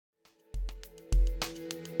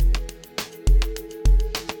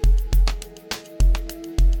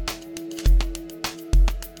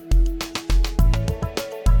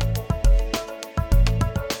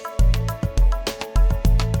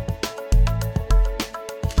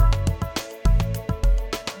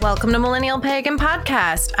Welcome to Millennial Pagan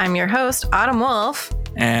Podcast. I'm your host, Autumn Wolf.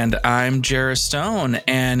 And I'm Jarrah Stone.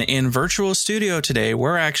 And in virtual studio today,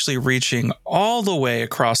 we're actually reaching all the way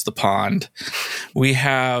across the pond. We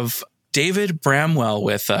have David Bramwell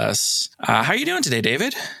with us. How are you doing today,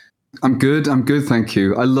 David? I'm good. Thank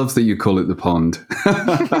you. I love that you call it the pond.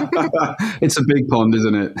 It's a big pond,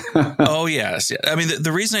 isn't it? Oh, yes. I mean,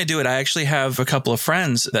 the reason I do it, I actually have a couple of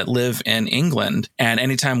friends that live in England. And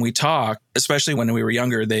anytime we talk, especially when we were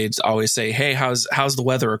younger, they'd always say, hey, how's the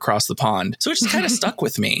weather across the pond? So it just kind of stuck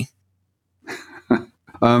with me.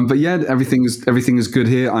 But yeah, everything is good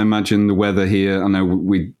here. I imagine the weather here, I know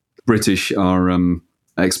we British are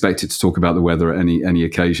expected to talk about the weather at any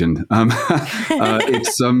occasion.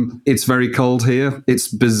 It's very cold here.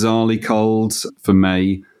 It's bizarrely cold for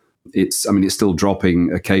May. It's still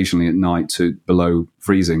dropping occasionally at night to below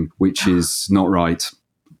freezing, which is not right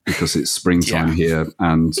because it's springtime here,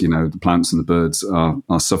 and the plants and the birds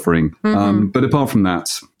are suffering. Mm-hmm. But apart from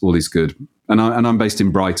that, all is good. And I'm based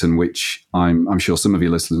in Brighton, which I'm sure some of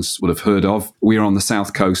your listeners will have heard of. We are on the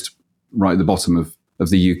south coast, right at the bottom of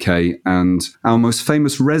the UK, and our most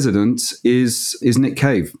famous resident is Nick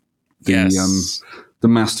Cave, the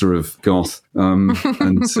master of goth,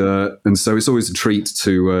 and so it's always a treat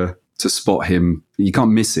to spot him. You can't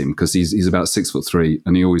miss him because he's about 6'3",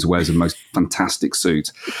 and he always wears a most fantastic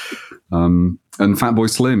suit. And Fatboy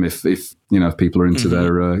Slim, if people are into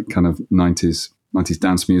their kind of 90s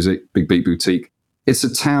dance music, Big Beat Boutique. It's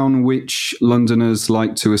a town which Londoners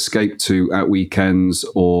like to escape to at weekends,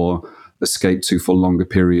 or escape to for longer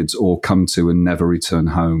periods, or come to and never return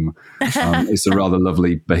home. It's a rather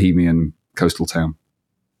lovely bohemian coastal town.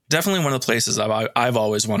 Definitely one of the places I've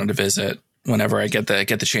always wanted to visit whenever I get the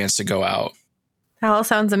chance to go out. That all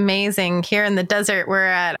sounds amazing. Here in the desert, we're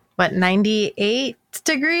at, 98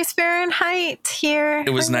 degrees Fahrenheit here?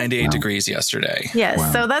 It was 98 degrees yesterday. Yes,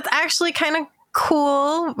 Wow. So that's actually kind of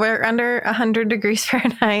cool. We're under 100 degrees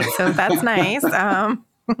Fahrenheit, so that's nice.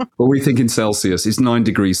 Well, we think in Celsius. It's 9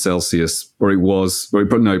 degrees Celsius, or it was. It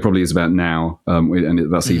probably is about now,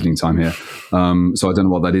 and that's evening time here. So I don't know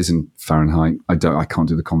what that is in Fahrenheit. I can't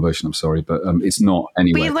do the conversion. I'm sorry, but it's not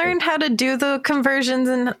anywhere. We learned how to do the conversions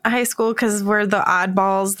in high school because we're the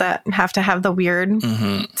oddballs that have to have the weird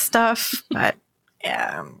stuff. But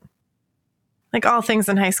yeah, like all things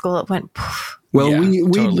in high school, it went poof. Well, Yeah,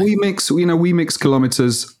 we mix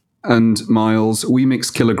kilometers and miles. We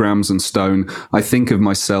mix kilograms and stone. I think of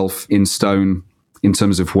myself in stone in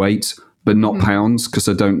terms of weight, but not pounds, because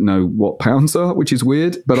I don't know what pounds are, which is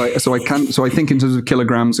weird. But I think in terms of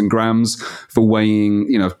kilograms and grams for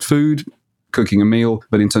weighing, food, cooking a meal.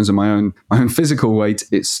 But in terms of my own physical weight,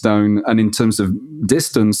 it's stone. And in terms of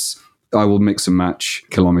distance, I will mix and match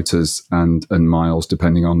kilometers and miles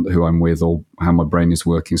depending on who I'm with or how my brain is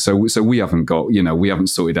working. So we haven't got, we haven't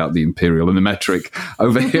sorted out the imperial and the metric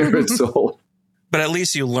over here at all. But at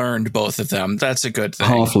least you learned both of them. That's a good thing.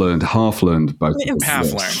 Half learned both.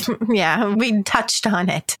 Half learned. Yeah, we touched on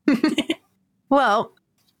it. Well,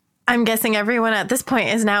 I'm guessing everyone at this point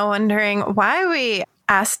is now wondering why we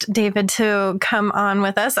asked David to come on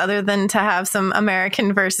with us, other than to have some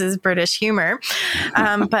American versus British humor.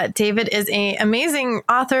 But David is an amazing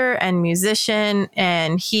author and musician,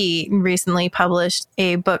 and he recently published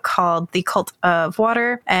a book called The Cult of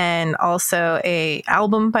Water, and also an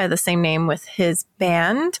album by the same name with his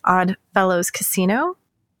band, Odd Fellows Casino.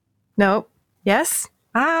 Nope. Yes?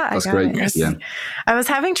 That's I got great. it. Yeah. I was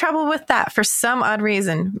having trouble with that for some odd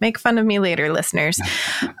reason. Make fun of me later, listeners.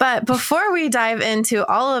 But before we dive into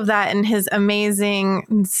all of that and his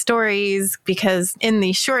amazing stories, because in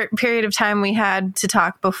the short period of time we had to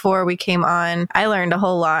talk before we came on, I learned a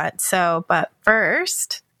whole lot. But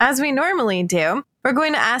first, as we normally do, we're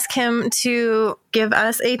going to ask him to give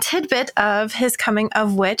us a tidbit of his coming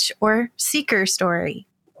of witch or seeker story.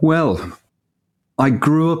 Well, I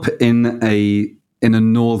grew up in a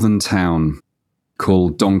northern town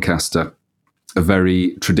called Doncaster, a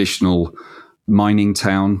very traditional mining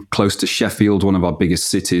town close to Sheffield, one of our biggest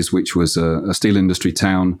cities, which was a steel industry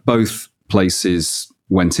town. Both places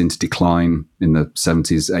went into decline in the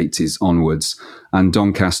 70s, 80s onwards. And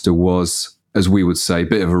Doncaster was, as we would say, a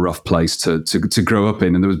bit of a rough place to grow up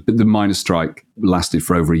in. And there was the miners' strike lasted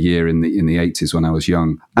for over a year in the 80s when I was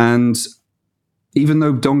young. And even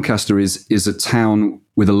though Doncaster is a town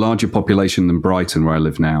with a larger population than Brighton, where I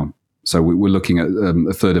live now, so we're looking at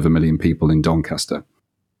a third of a million people in Doncaster,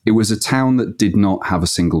 it was a town that did not have a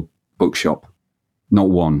single bookshop, not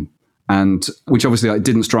one. And which obviously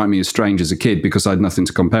didn't strike me as strange as a kid because I had nothing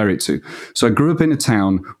to compare it to. So I grew up in a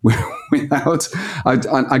town without,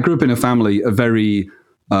 I grew up in a family, a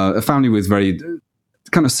family with very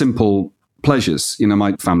kind of simple pleasures.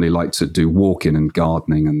 My family liked to do walking and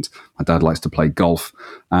gardening, and my dad likes to play golf.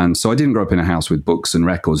 And so I didn't grow up in a house with books and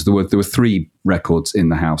records. There were 3 records in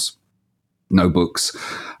the house, no books.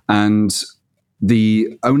 And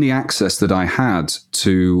the only access that I had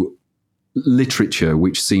to literature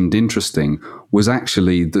which seemed interesting was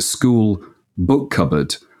actually the school book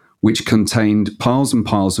cupboard, which contained piles and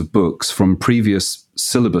piles of books from previous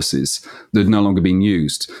syllabuses that had no longer been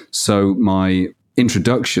used. So my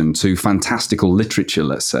introduction to fantastical literature,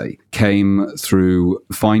 let's say, came through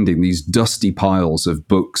finding these dusty piles of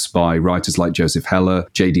books by writers like Joseph Heller,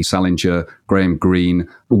 J.D. Salinger, Graham Greene.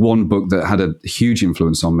 One book that had a huge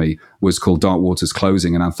influence on me was called Dark Waters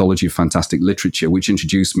Closing, an anthology of fantastic literature, which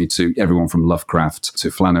introduced me to everyone from Lovecraft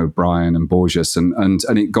to Flann O'Brien and Borges, and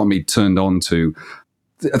it got me turned on to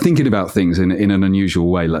thinking about things in an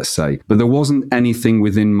unusual way, let's say. But there wasn't anything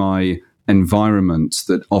within my environment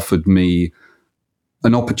that offered me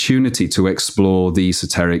an opportunity to explore the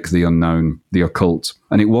esoteric, the unknown, the occult.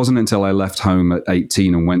 And it wasn't until I left home at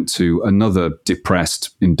 18 and went to another depressed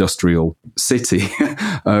industrial city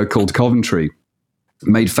called Coventry,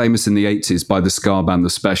 made famous in the 80s by the ska band The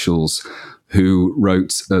Specials, who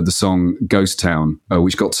wrote the song Ghost Town,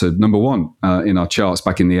 which got to number 1 in our charts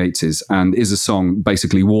back in the 80s, and is a song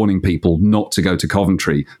basically warning people not to go to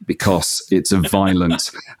Coventry because it's a violent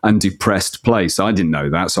and depressed place. I didn't know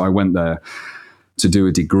that, so I went there to do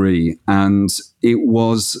a degree, and it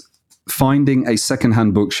was finding a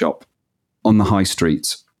secondhand bookshop on the high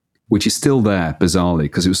street, which is still there, bizarrely,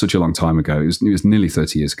 because it was such a long time ago. It was nearly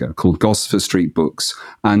 30 years ago, called Gosford Street Books.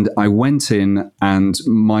 And I went in, and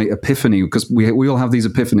my epiphany, because we all have these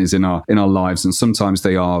epiphanies in our lives, and sometimes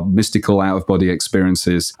they are mystical out-of-body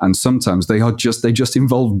experiences, and sometimes they just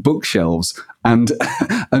involve bookshelves and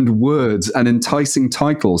words and enticing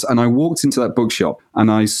titles. And I walked into that bookshop, and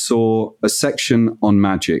I saw a section on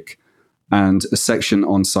magic and a section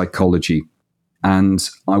on psychology, and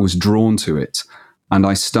I was drawn to it. And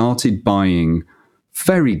I started buying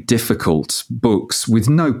very difficult books with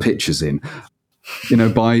no pictures in,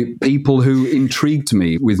 by people who intrigued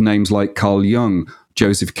me, with names like Carl Jung,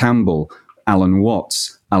 Joseph Campbell, Alan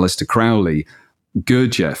Watts, Aleister Crowley,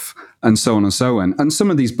 Gurdjieff, and so on and so on. And some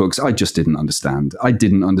of these books I just didn't understand.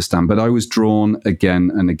 But I was drawn again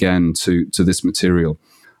and again to this material.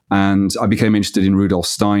 And I became interested in Rudolf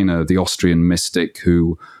Steiner, the Austrian mystic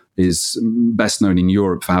who is best known in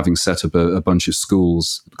Europe for having set up a bunch of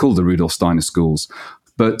schools called the Rudolf Steiner schools.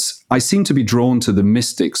 But I seem to be drawn to the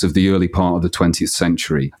mystics of the early part of the 20th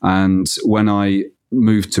century. And when I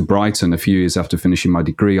moved to Brighton a few years after finishing my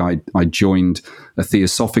degree, I joined a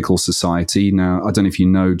Theosophical Society. Now, I don't know if do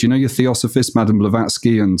you know your Theosophist, Madame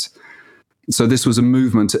Blavatsky? And so this was a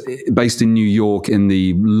movement based in New York in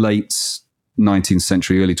the late 19th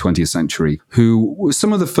century, early 20th century, who were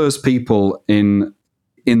some of the first people in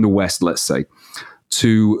the West, let's say,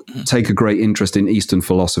 to take a great interest in Eastern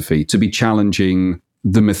philosophy, to be challenging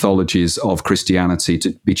the mythologies of Christianity,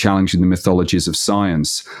 to be challenging the mythologies of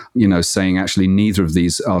science, saying actually neither of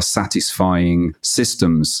these are satisfying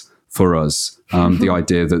systems for us. The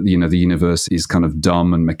idea that, the universe is kind of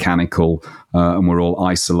dumb and mechanical, and we're all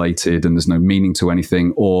isolated and there's no meaning to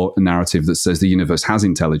anything, or a narrative that says the universe has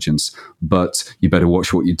intelligence, but you better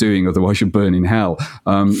watch what you're doing, otherwise you'll burn in hell.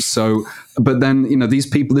 But then, these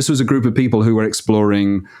people, this was a group of people who were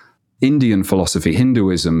exploring Indian philosophy,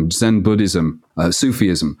 Hinduism, Zen Buddhism,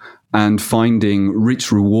 Sufism, and finding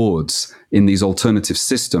rich rewards in these alternative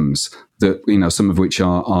systems that, some of which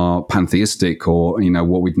are pantheistic, or,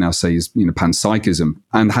 what we'd now say is, panpsychism,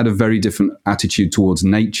 and had a very different attitude towards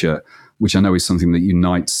nature, which I know is something that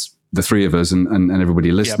unites the three of us and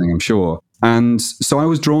everybody listening, yep. I'm sure. And so I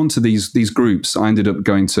was drawn to these groups. I ended up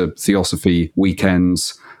going to Theosophy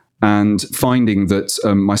weekends and finding that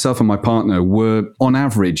myself and my partner were, on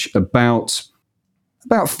average, about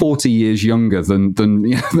 40 years younger than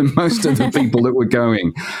most of the people that were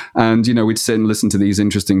going. And, we'd sit and listen to these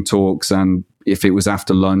interesting talks. And if it was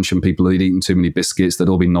after lunch and people had eaten too many biscuits, they'd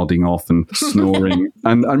all be nodding off and snoring.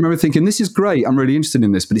 And I remember thinking, this is great. I'm really interested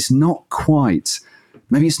in this, but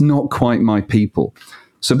maybe it's not quite my people.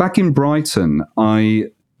 So back in Brighton,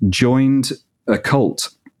 I joined a cult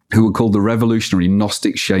who were called the Revolutionary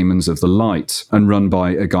Gnostic Shamans of the Light, and run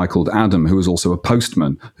by a guy called Adam, who was also a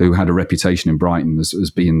postman, who had a reputation in Brighton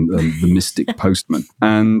as being the mystic postman.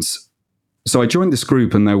 And so I joined this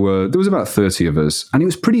group, and there was about 30 of us, and it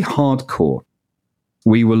was pretty hardcore.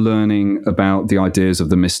 We were learning about the ideas of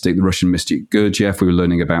the mystic, the Russian mystic Gurdjieff. We were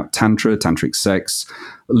learning about Tantra, tantric sex,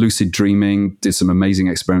 lucid dreaming, did some amazing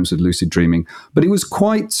experiments with lucid dreaming. But it was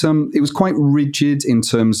quite rigid in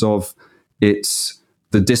terms of its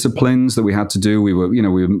the disciplines that we had to do. We were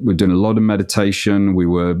doing a lot of meditation. We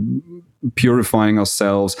were purifying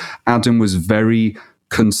ourselves. Adam was very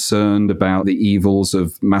concerned about the evils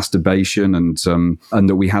of masturbation and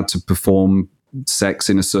that we had to perform sex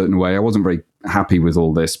in a certain way. I wasn't very happy with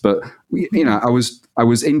all this, but I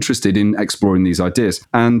was interested in exploring these ideas.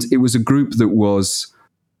 And it was a group that was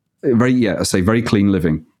very clean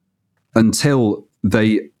living, until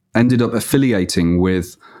they ended up affiliating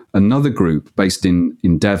with another group based in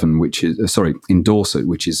Devon, in Dorset,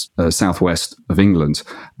 which is southwest of England.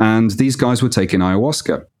 And these guys were taking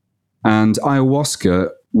ayahuasca. And ayahuasca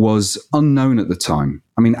was unknown at the time.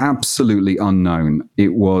 I mean, absolutely unknown.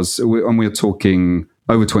 It was, and we're talking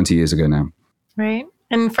over 20 years ago now. Right.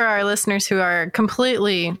 And for our listeners who are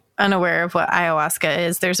completely unaware of what ayahuasca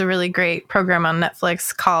is, there's a really great program on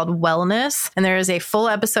Netflix called Wellness. And there is a full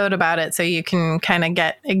episode about it, so you can kind of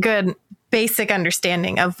get a good basic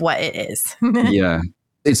understanding of what it is. Yeah.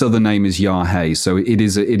 Its other name is Yahe. So it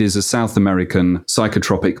is a South American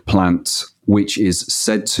psychotropic plant, which is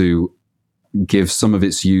said to give some of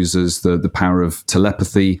its users the power of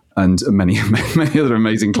telepathy and many other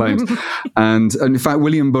amazing claims. And in fact,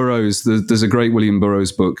 William Burroughs, there's a great William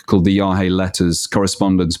Burroughs book called The Yahe Letters,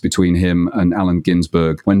 correspondence between him and Allen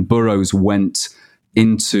Ginsberg. When Burroughs went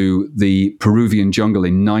into the Peruvian jungle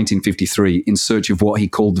in 1953 in search of what he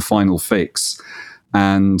called the final fix.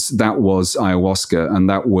 And that was ayahuasca. And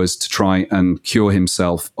that was to try and cure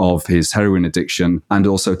himself of his heroin addiction and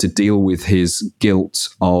also to deal with his guilt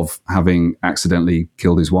of having accidentally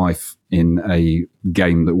killed his wife in a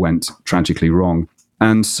game that went tragically wrong.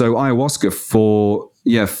 And so ayahuasca for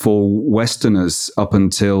Westerners up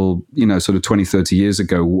until, sort of 20, 30 years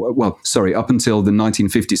ago, up until the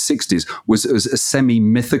 1950s, 60s, was a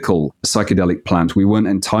semi-mythical psychedelic plant. We weren't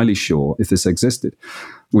entirely sure if this existed.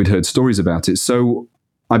 We'd heard stories about it. So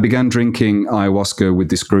I began drinking ayahuasca with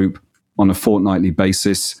this group on a fortnightly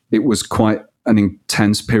basis. It was quite an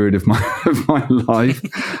intense period of my life.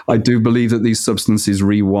 I do believe that these substances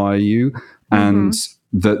rewire you and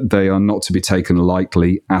that they are not to be taken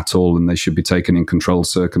lightly at all, and they should be taken in controlled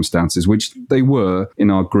circumstances, which they were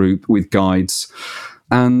in our group with guides.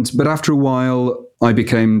 But after a while, I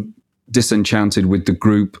became disenchanted with the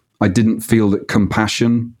group. I didn't feel that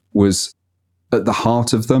compassion was at the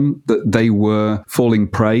heart of them, that they were falling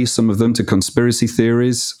prey, some of them, to conspiracy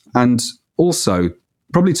theories. And also,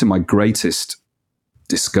 probably to my greatest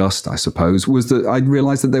disgust, I suppose, was that I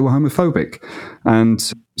realized that they were homophobic. And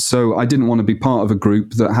so I didn't want to be part of a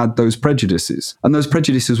group that had those prejudices. And those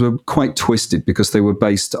prejudices were quite twisted because they were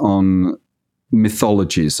based on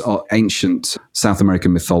mythologies, or ancient South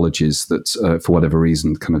American mythologies that, for whatever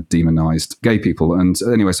reason, kind of demonized gay people. And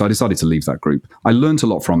anyway, so I decided to leave that group. I learned a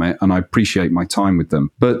lot from it, and I appreciate my time with them.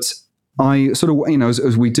 But I sort of,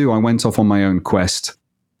 as we do, I went off on my own quest,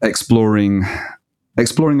 exploring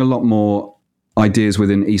a lot more ideas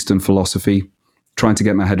within Eastern philosophy, trying to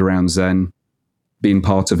get my head around Zen, being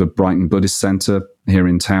part of a Brighton Buddhist center here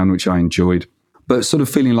in town, which I enjoyed, but sort of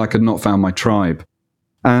feeling like I'd not found my tribe.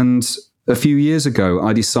 And a few years ago,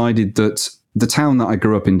 I decided that the town that I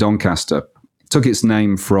grew up in, Doncaster, took its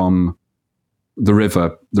name from the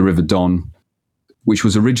river Don, which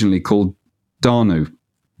was originally called Darnu.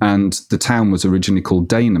 And the town was originally called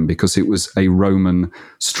Danum because it was a Roman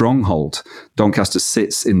stronghold. Doncaster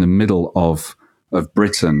sits in the middle of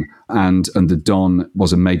Britain, and the Don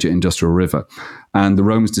was a major industrial river. And the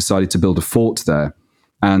Romans decided to build a fort there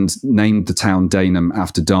and named the town Danum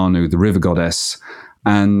after Darnu, the river goddess.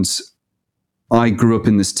 And I grew up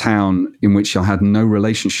in this town in which I had no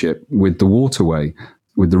relationship with the waterway,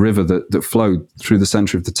 with the river that flowed through the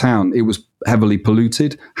center of the town. It was heavily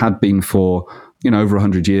polluted, had been for over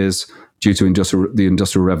 100 years due to the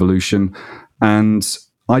Industrial Revolution. And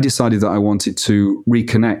I decided that I wanted to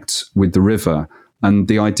reconnect with the river, and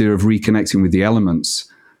the idea of reconnecting with the elements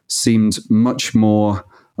seemed a much more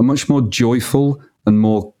joyful and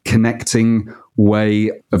more connecting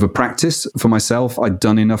way of a practice for myself. I'd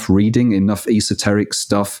done enough reading, enough esoteric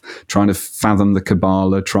stuff, trying to fathom the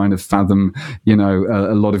Kabbalah, trying to fathom,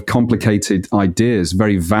 a lot of complicated ideas,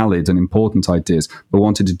 very valid and important ideas, but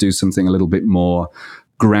wanted to do something a little bit more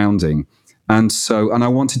grounding. And I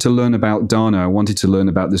wanted to learn about Dana. I wanted to learn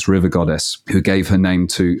about this river goddess who gave her name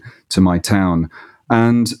to my town.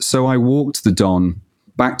 And so I walked the Don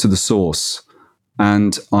back to the source,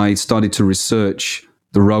 and I started to research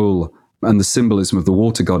the role and the symbolism of the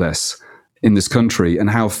water goddess in this country, and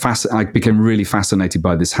how I became really fascinated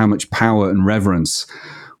by this, how much power and reverence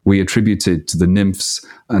we attributed to the nymphs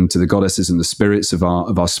and to the goddesses and the spirits of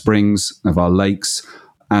our springs, of our lakes,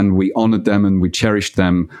 and we honored them and we cherished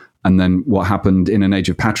them. And then what happened in an age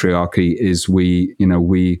of patriarchy is we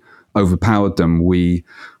overpowered them, we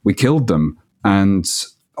killed them. And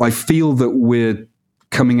I feel that we're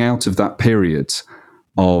coming out of that period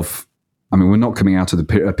of, we're not coming out of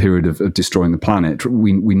a period of destroying the planet.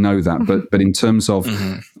 We know that, but in terms of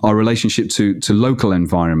our relationship to local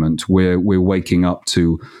environment, we're waking up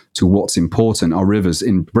to what's important. Our rivers,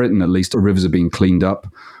 in Britain at least, our rivers are being cleaned up.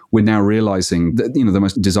 We're now realizing that the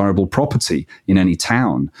most desirable property in any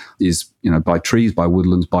town is by trees, by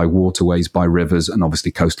woodlands, by waterways, by rivers, and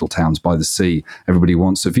obviously coastal towns by the sea. Everybody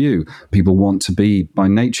wants a view. People want to be by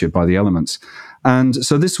nature, by the elements. And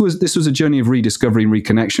so this was a journey of rediscovery and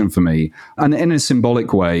reconnection for me. And in a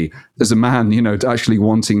symbolic way, as a man, actually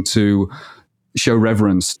wanting to show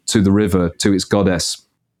reverence to the river, to its goddess.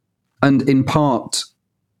 And in part,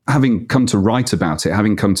 having come to write about it,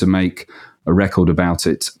 having come to make a record about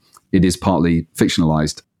it, it is partly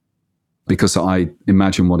fictionalized, because I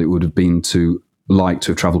imagine what it would have been to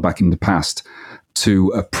have traveled back in the past to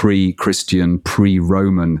a pre-Christian,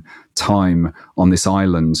 pre-Roman time on this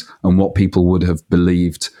island, and what people would have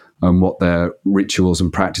believed and what their rituals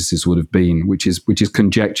and practices would have been, which is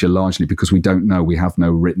conjecture largely, because we don't know. We have no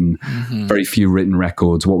written, very few written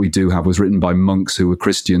records. What we do have was written by monks who were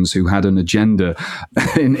Christians, who had an agenda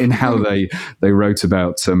in how they wrote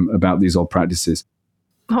about these old practices.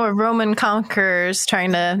 Or Roman conquerors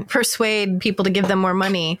trying to persuade people to give them more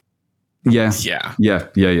money. Yeah.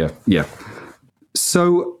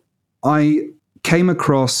 So I came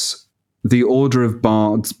across the Order of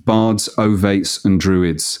Bards, Ovates and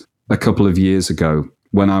Druids a couple of years ago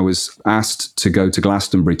when I was asked to go to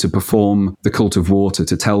Glastonbury to perform the Cult of Water,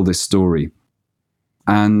 to tell this story.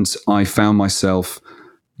 And I found myself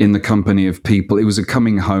in the company of people. It was a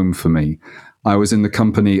coming home for me. I was in the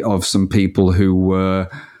company of some people who were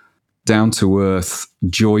down to earth,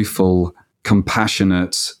 joyful,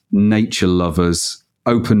 compassionate, nature lovers,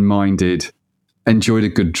 open-minded, enjoyed a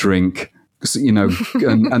good drink,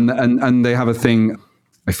 and they have a thing,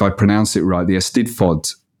 if I pronounce it right, the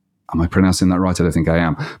Eisteddfod. Am I pronouncing that right? I don't think I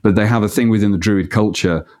am. But they have a thing within the Druid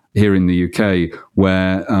culture here in the UK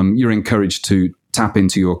where you're encouraged to tap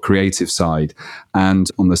into your creative side.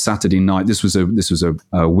 And on the Saturday night, this was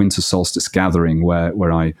a winter solstice gathering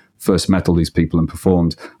where I first met all these people and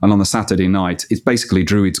performed. And on the Saturday night, it's basically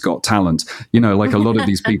Druids Got Talent. Like a lot of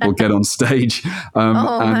these people get on stage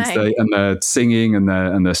and they're singing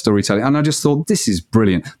and they're storytelling. And I just thought, this is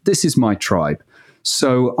brilliant. This is my tribe.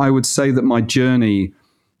 So I would say that my journey,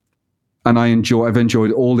 and I've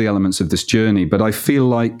enjoyed all the elements of this journey, but I feel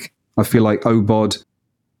like OBOD,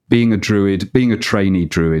 being a druid, being a trainee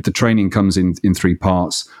druid, the training comes in three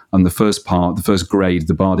parts. And the first grade,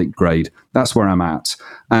 the bardic grade, that's where I'm at.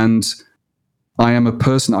 And I am a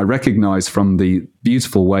person I recognize from the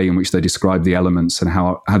beautiful way in which they describe the elements and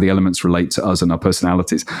how the elements relate to us and our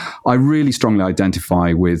personalities. I really strongly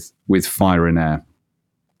identify with fire and air.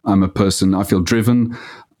 I'm a person, I feel driven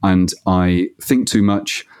and I think too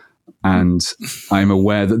much. And I'm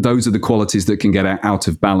aware that those are the qualities that can get out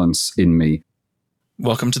of balance in me.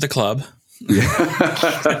 Welcome to the club. You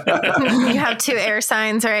have two air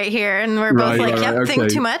signs right here, and we're both okay.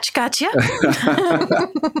 Think too much. Gotcha.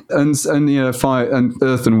 and fire and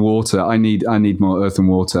earth and water. I need more earth and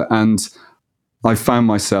water. And I found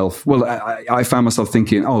myself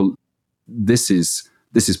thinking, oh, this is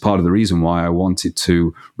part of the reason why I wanted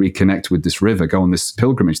to reconnect with this river, go on this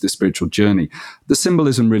pilgrimage, this spiritual journey. The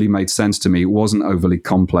symbolism really made sense to me. It wasn't overly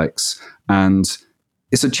complex, and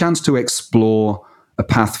it's a chance to explore a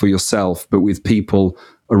path for yourself, but with people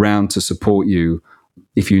around to support you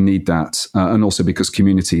if you need that. And also because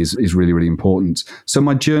community is really, really important. So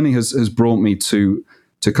my journey has brought me to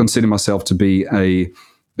consider myself to be a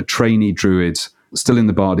trainee druid, still in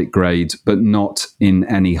the bardic grade, but not in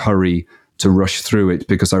any hurry to rush through it,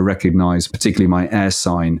 because I recognize particularly my air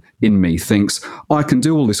sign in me thinks, oh, I can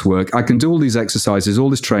do all this work. I can do all these exercises, all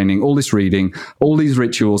this training, all this reading, all these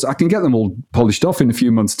rituals. I can get them all polished off in a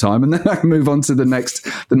few months' time, and then I can move on to the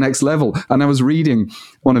next level. And I was reading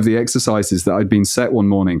one of the exercises that I'd been set one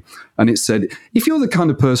morning, and it said, if you're the kind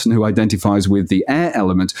of person who identifies with the air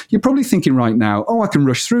element, you're probably thinking right now, oh, I can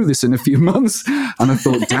rush through this in a few months. And I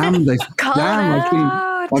thought, I've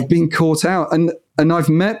been caught out. And I've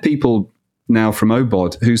met people now from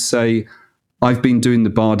OBOD who say, I've been doing the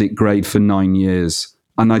bardic grade for 9 years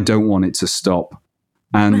and I don't want it to stop.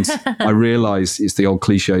 And I realize it's the old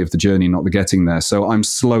cliche of the journey, not the getting there. So I'm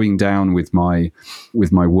slowing down with my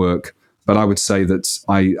work. But I would say that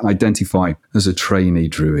I identify as a trainee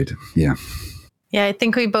druid. Yeah. Yeah, I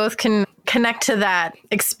think we both can connect to that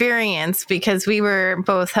experience because we were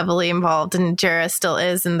both heavily involved, and Jera still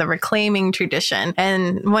is, in the reclaiming tradition.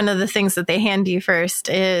 And one of the things that they hand you first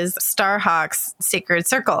is Starhawk's Sacred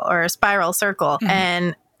Circle or Spiral Circle. Mm-hmm.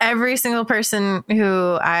 And every single person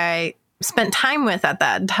who I spent time with at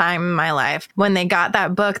that time in my life, when they got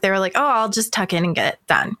that book, they were like, oh, I'll just tuck in and get it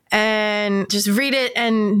done and just read it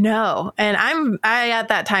and know. And I at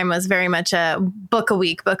that time was very much a book a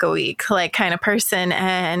week like kind of person.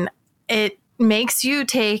 And it makes you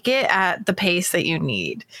take it at the pace that you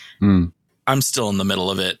need. Mm. I'm still in the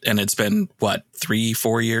middle of it. And it's been,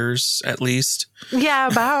 3-4 years at least? Yeah,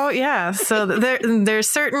 about, yeah. So there's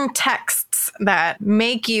certain texts that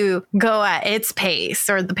make you go at its pace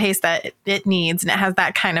or the pace that it needs. And it has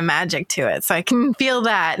that kind of magic to it. So I can feel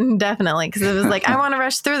that definitely, because it was like, I want to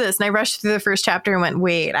rush through this. And I rushed through the first chapter and went,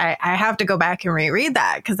 wait, I have to go back and reread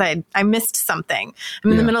that because I missed something.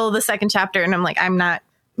 I'm in the middle of the second chapter and I'm like,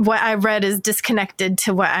 what I read is disconnected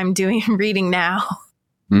to what I'm doing and reading now.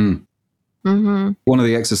 Mm. Mm-hmm. One of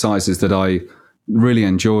the exercises that I really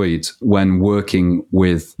enjoyed when working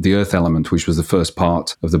with the earth element, which was the first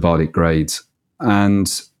part of the Bardic grades, and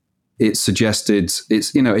it suggested, it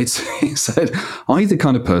said, are you the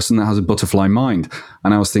kind of person that has a butterfly mind?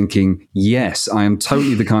 And I was thinking, yes, I am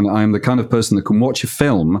totally I am the kind of person that can watch a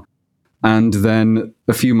film, and then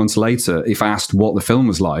a few months later, if asked what the film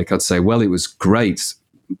was like, I'd say, well, it was great.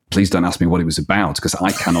 Please don't ask me what it was about because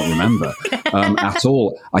I cannot remember at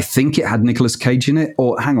all. I think it had Nicolas Cage in it,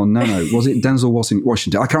 or hang on, no, was it Denzel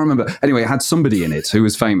Washington? I can't remember. Anyway, it had somebody in it who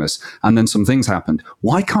was famous, and then some things happened.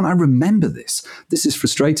 Why can't I remember this? This is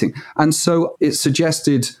frustrating. And so it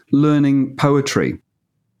suggested learning poetry,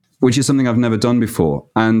 which is something I've never done before.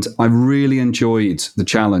 And I really enjoyed the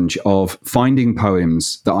challenge of finding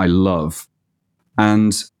poems that I love.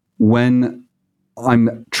 And when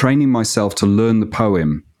I'm training myself to learn the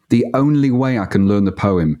poem, the only way I can learn the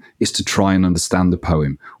poem is to try and understand the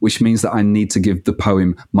poem, which means that I need to give the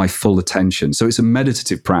poem my full attention. So it's a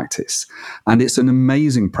meditative practice, and it's an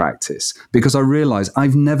amazing practice because I realize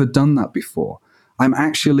I've never done that before. I'm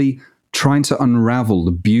actually trying to unravel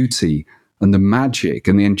the beauty and the magic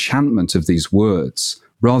and the enchantment of these words,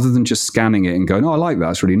 rather than just scanning it and going, oh, I like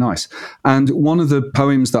that, it's really nice. And one of the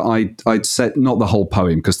poems that I'd set, not the whole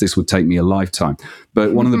poem, because this would take me a lifetime,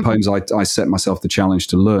 but one of the poems I set myself the challenge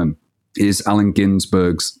to learn is Allen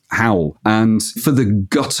Ginsberg's Howl. And for the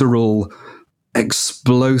guttural,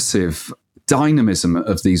 explosive dynamism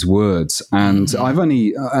of these words. And I've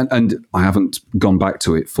only, and I haven't gone back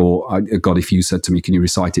to it God, if you said to me, can you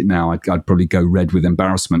recite it now? I'd probably go red with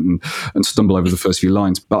embarrassment and stumble over the first few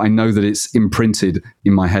lines. But I know that it's imprinted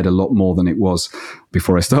in my head a lot more than it was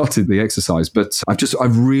before I started the exercise. But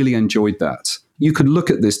I've really enjoyed that. You could look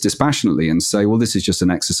at this dispassionately and say, well, this is just an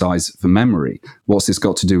exercise for memory. What's this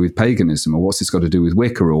got to do with paganism? Or what's this got to do with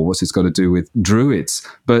Wicca? Or what's this got to do with Druids?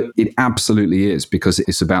 But it absolutely is, because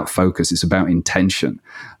it's about focus. It's about intention.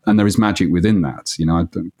 And there is magic within that. I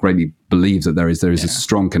greatly believe that there is a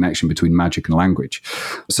strong connection between magic and language.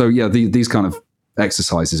 So yeah, these kind of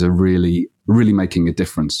exercises are really, really making a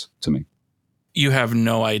difference to me. You have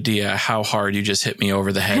no idea how hard you just hit me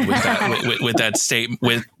over the head with that with that statement,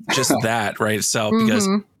 with just that right itself. Because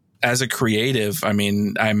as a creative, I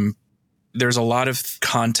mean, there's a lot of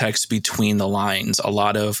context between the lines, a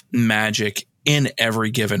lot of magic in every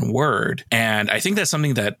given word. And I think that's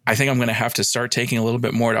something that I think I'm going to have to start taking a little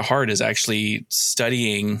bit more to heart, is actually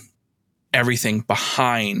studying everything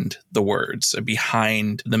behind the words,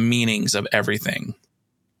 behind the meanings of everything.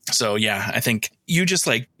 So yeah, I think you just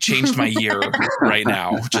changed my year right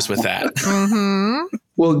now just with that. Mm-hmm.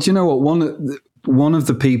 Well, do you know what? One of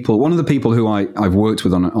the people who I've worked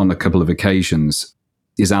with on a couple of occasions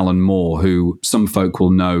is Alan Moore, who some folk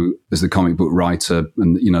will know as the comic book writer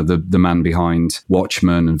and the man behind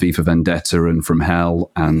Watchmen and V for Vendetta and From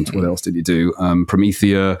Hell and what else did he do?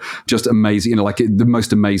 Promethea, just amazing, the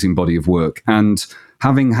most amazing body of work. And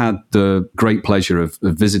having had the great pleasure of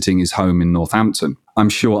visiting his home in Northampton, I'm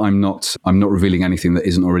sure I'm not revealing anything that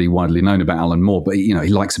isn't already widely known about Alan Moore, but he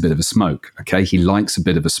likes a bit of a smoke. Okay, he likes a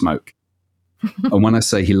bit of a smoke. And when I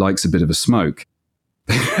say he likes a bit of a smoke,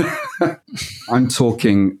 I'm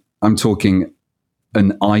talking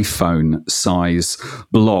an iPhone size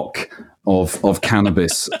block of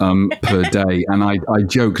cannabis per day, and I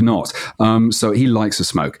joke not. So he likes a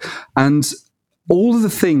smoke, and all of the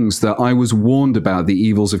things that I was warned about the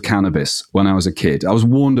evils of cannabis when I was a kid. I was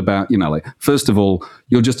warned about, first of all,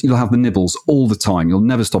 you'll have the nibbles all the time. You'll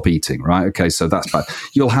never stop eating, right? Okay, so that's bad.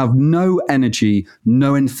 You'll have no energy,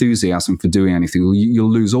 no enthusiasm for doing anything.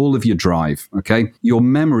 You'll lose all of your drive, okay? Your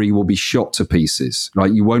memory will be shot to pieces,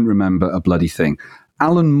 right? You won't remember a bloody thing.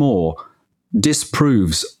 Alan Moore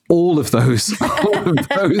disproves all of those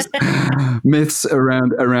myths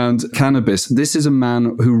around cannabis. This is a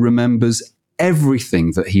man who remembers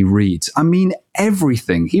everything that he reads. I mean,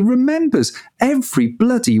 everything. He remembers every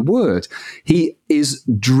bloody word. He is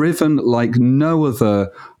driven like no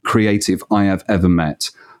other creative I have ever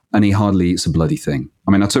met. And he hardly eats a bloody thing.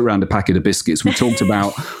 I mean, I took around a packet of biscuits. We talked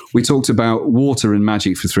about water and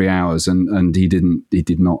magic for 3 hours, and he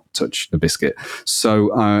did not touch a biscuit.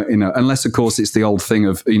 So unless of course it's the old thing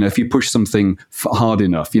of if you push something hard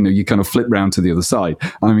enough, you kind of flip round to the other side.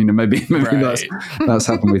 I mean, maybe right. that's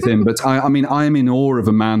happened with him. But I mean, I am in awe of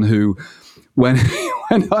a man who, when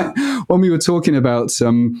we were talking about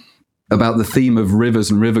the theme of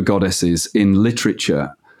rivers and river goddesses in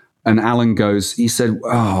literature. And Alan he said,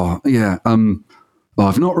 "Oh yeah,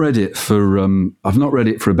 I've not read it for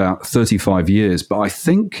about 35 years, but I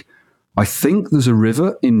think there's a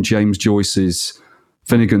river in James Joyce's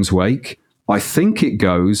Finnegan's Wake. I think it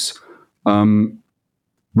goes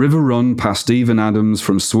river run past Eve and Adams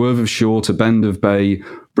from swerve of shore to bend of bay,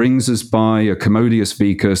 brings us by a commodious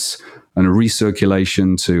vicus and a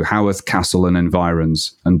recirculation to Haworth Castle and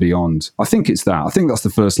environs and beyond." I think it's that. I think that's the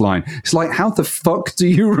first line. It's like, how the fuck do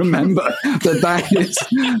you remember that is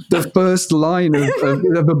the first line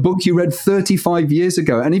of a book you read 35 years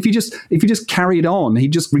ago? And if you just carried on,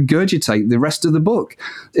 he'd just regurgitate the rest of the book.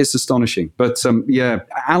 It's astonishing. But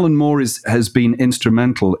Alan Moore has been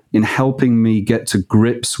instrumental in helping me get to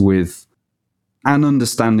grips with an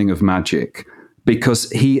understanding of magic, because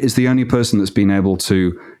he is the only person that's been able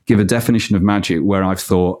to give a definition of magic where I've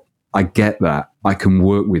thought, I get that, I can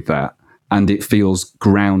work with that, and it feels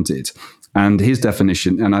grounded. And his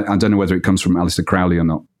definition, and I don't know whether it comes from Aleister Crowley or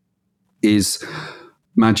not, is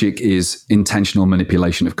magic is intentional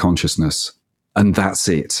manipulation of consciousness. And that's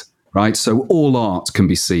it, right? So all art can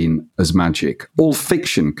be seen as magic. All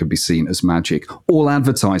fiction can be seen as magic. All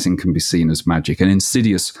advertising can be seen as magic, an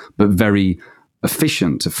insidious but very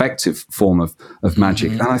efficient, effective form of magic.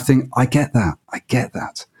 Mm-hmm. And I think, I get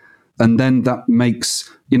that. And then that makes,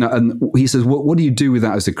 and he says, what do you do with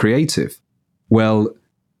that as a creative? Well,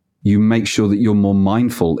 you make sure that you're more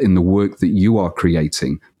mindful in the work that you are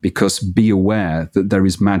creating, because be aware that there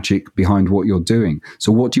is magic behind what you're doing.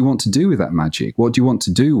 So what do you want to do with that magic? What do you want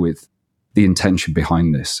to do with the intention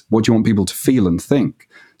behind this? What do you want people to feel and think?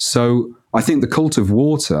 So I think the Cult of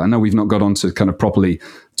Water, I know we've not got on to kind of properly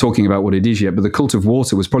talking about what it is yet, but the Cult of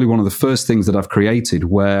Water was probably one of the first things that I've created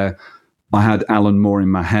where I had Alan Moore in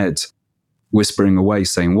my head whispering away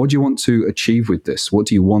saying, what do you want to achieve with this? What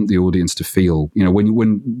do you want the audience to feel?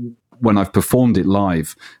 When I've performed it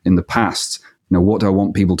live in the past, what do I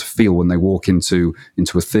want people to feel when they walk into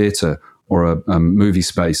a theatre or a movie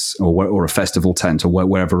space or a festival tent or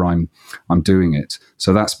wherever I'm doing it.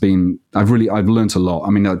 So that's been, I've learned a lot. I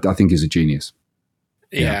mean, I think he's a genius.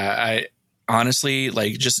 Yeah. I honestly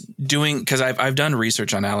just doing, because I've done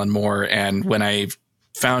research on Alan Moore, and when I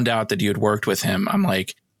found out that you had worked with him, I'm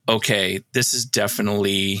like, okay, this is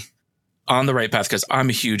definitely on the right path, because I'm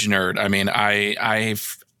a huge nerd. I mean, I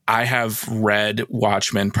have read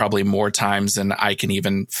Watchmen probably more times than I can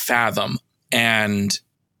even fathom. And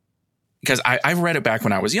because I read it back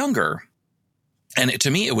when I was younger, and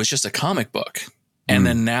to me, it was just a comic book. And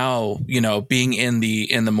then now, being in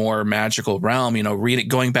the more magical realm,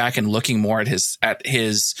 going back and looking more at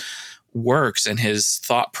his works and his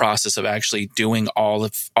thought process of actually doing all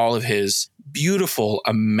of his beautiful,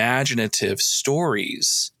 imaginative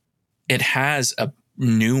stories, it has a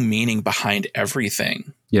new meaning behind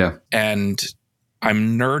everything. Yeah. And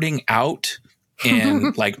I'm nerding out,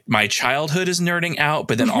 and my childhood is nerding out,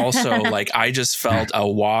 but then also I just felt a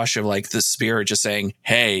wash of the spirit just saying,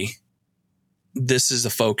 hey, this is the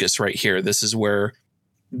focus right here. This is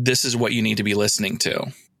what you need to be listening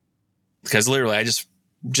to. Because literally I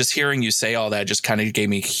just hearing you say all that just kind of gave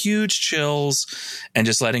me huge chills, and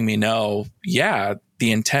just letting me know, the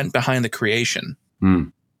intent behind the creation.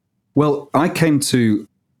 Mm. Well, I'd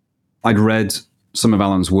read some of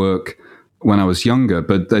Alan's work when I was younger,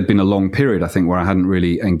 but there'd been a long period, I think, where I hadn't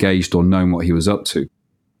really engaged or known what he was up to.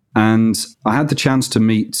 And I had the chance to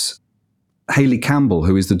meet Hayley Campbell,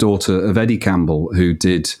 who is the daughter of Eddie Campbell, who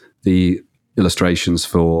did the illustrations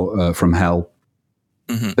for From Hell.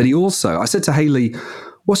 Mm-hmm. But I said to Hayley,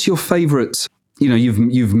 what's your favorite?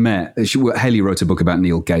 You've met. Hayley wrote a book about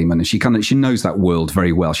Neil Gaiman, and she knows that world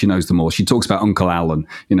very well. She knows them all. She talks about Uncle Alan.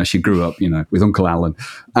 She grew up, with Uncle Alan,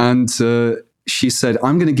 and she said,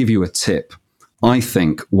 "I'm going to give you a tip. I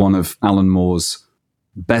think one of Alan Moore's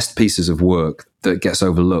best pieces of work that gets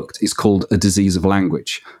overlooked is called A Disease of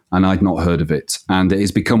Language." and I'd not heard of it. And it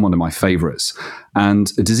has become one of my favorites.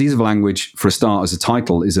 And A Disease of Language, for a start, as a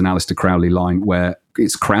title, is an Aleister Crowley line where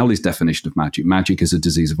it's Crowley's definition of magic. Magic is a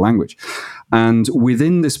disease of language. And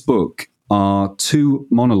within this book are 2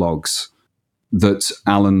 monologues that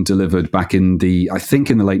Alan delivered back in the late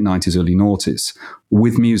 90s, early noughties,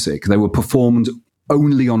 with music. They were performed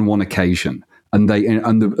only on one occasion. And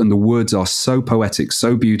the words are so poetic,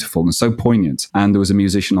 so beautiful, and so poignant. And there was a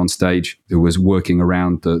musician on stage who was working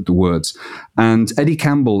around the words. And Eddie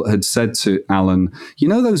Campbell had said to Alan,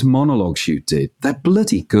 those monologues you did, they're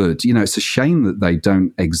bloody good. It's a shame that they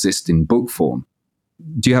don't exist in book form.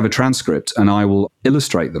 Do you have a transcript? And I will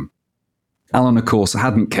illustrate them. Alan, of course,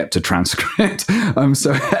 hadn't kept a transcript.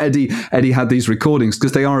 So Eddie had these recordings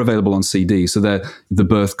because they are available on CD. So they're The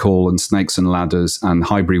Birth Call and Snakes and Ladders and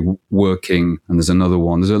Highbury Working. And there's another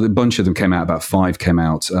one. There's a bunch of them came out. About 5 came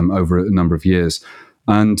out over a number of years.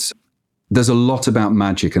 And there's a lot about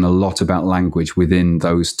magic and a lot about language within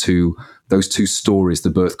those two stories, The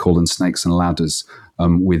Birth Call and Snakes and Ladders.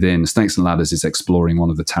 Within Snakes and Ladders is exploring one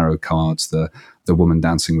of the tarot cards, the woman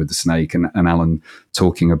dancing with the snake, and Alan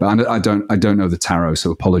talking about. And I don't know the tarot, so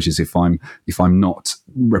apologies if I'm not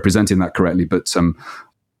representing that correctly. But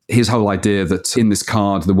his whole idea that in this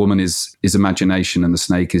card the woman is imagination and the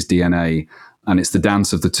snake is DNA. And it's the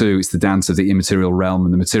dance of the two. It's the dance of the immaterial realm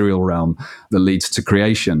and the material realm that leads to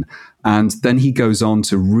creation. And then he goes on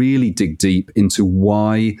to really dig deep into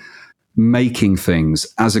why making things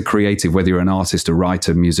as a creative, whether you're an artist, a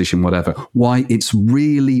writer, musician, whatever, why it's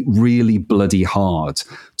really, really bloody hard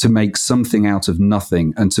to make something out of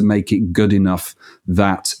nothing and to make it good enough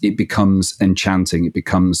that it becomes enchanting, it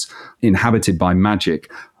becomes inhabited by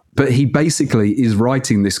magic. But he basically is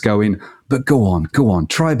writing this going, but go on,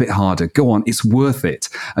 try a bit harder, go on, it's worth it.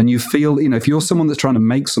 And you feel, if you're someone that's trying to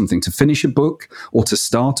make something, to finish a book or to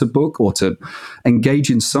start a book or to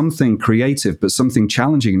engage in something creative, but something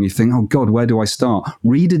challenging, and you think, oh God, where do I start?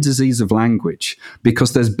 Read A Disease of Language,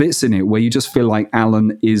 because there's bits in it where you just feel like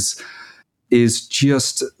Alan is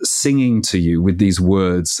just singing to you with these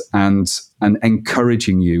words and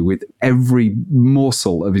encouraging you with every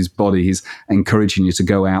morsel of his body. He's encouraging you to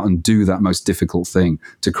go out and do that most difficult thing,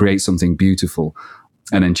 to create something beautiful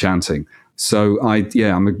and enchanting. So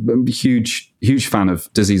I'm a huge, huge fan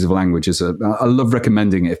of Disease of Language. I love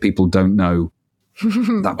recommending it if people don't know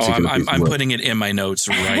that particular piece of I'm work. putting it in my notes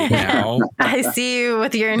right now. I see you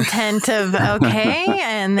with your intent of, okay,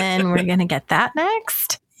 and then we're going to get that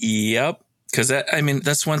next. Yep. Because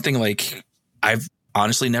that's one thing, like, I've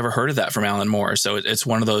honestly never heard of that from Alan Moore. So it's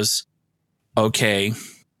one of those, okay,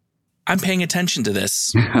 I'm paying attention to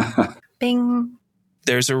this. Bing.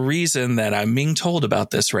 There's a reason that I'm being told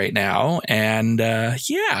about this right now. And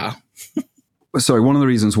yeah. Sorry, one of the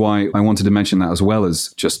reasons why I wanted to mention that as well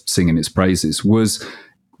as just singing its praises was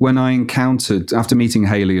when I encountered, after meeting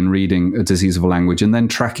Hayley and reading A Disease of a Language and then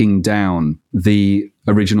tracking down the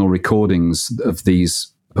original recordings of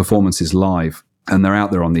these performances live, and they're out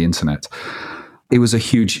there on the internet, it was a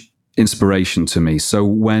huge inspiration to me. So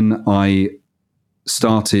when I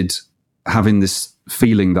started having this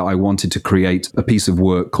feeling that I wanted to create a piece of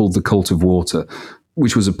work called The Cult of Water,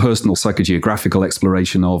 which was a personal psychogeographical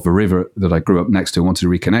exploration of a river that I grew up next to and wanted to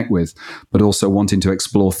reconnect with, but also wanting to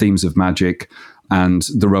explore themes of magic and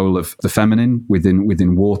the role of the feminine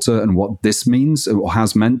within water and what this means or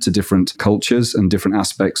has meant to different cultures and different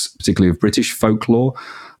aspects, particularly of British folklore.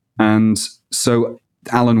 And so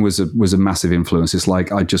Alan was a massive influence. It's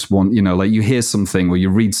like, I just want, like you hear something or you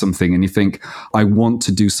read something and you think, I want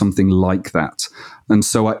to do something like that. And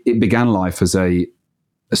so it began life as a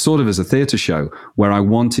sort of as a theatre show where I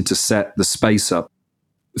wanted to set the space up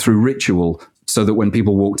through ritual so that when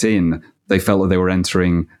people walked in, they felt that they were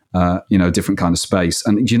entering a different kind of space.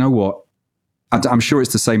 And do you know what? I'm sure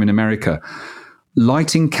it's the same in America.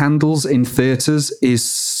 Lighting candles in theatres is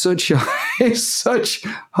such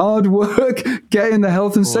hard work. Getting the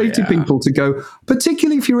health and safety people to go,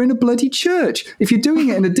 particularly if you're in a bloody church. If you're doing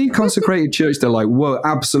it in a deconsecrated church, they're like, whoa,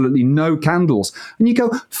 absolutely no candles. And you go,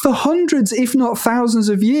 for hundreds, if not thousands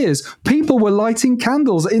of years, people were lighting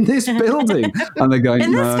candles in this building. And they're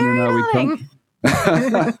going, no, we can't.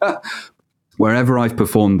 Wherever I've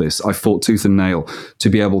performed this, I've fought tooth and nail to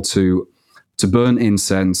be able to burn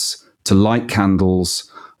incense, to light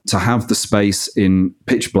candles, to have the space in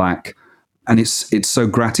pitch black. And it's so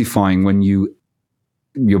gratifying when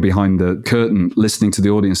you're behind the curtain listening to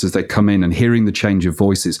the audience as they come in and hearing the change of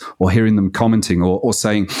voices or hearing them commenting or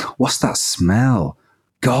saying, what's that smell?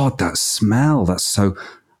 God, that smell, that's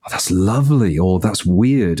lovely, or that's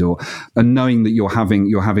weird, and knowing that you're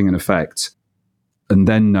having an effect. and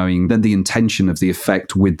then knowing then the intention of the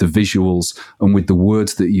effect with the visuals and with the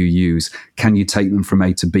words that you use. Can you take them from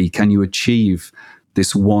A to B? Can you achieve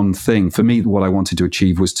this one thing? For me, what I wanted to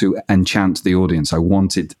achieve was to enchant the audience. I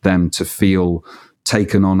wanted them to feel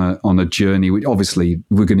taken on a journey, which obviously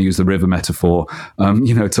we're going to use the river metaphor,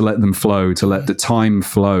 to let them flow, to let the time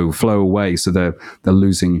flow away. So they're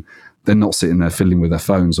not sitting there fiddling with their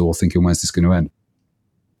phones or thinking, where's this going to end?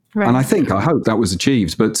 Right. And I hope that was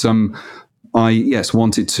achieved. But I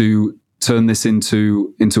wanted to turn this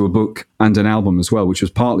into a book and an album as well, which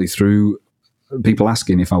was partly through people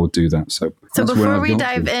asking if I would do that. So before we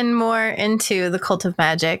dive in more into the Cult of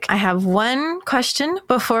Magic, I have one question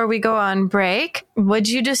before we go on break. Would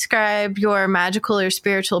you describe your magical or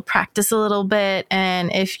spiritual practice a little bit,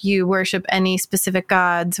 and if you worship any specific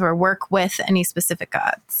gods or work with any specific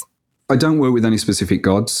gods? I don't work with any specific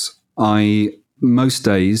gods. Most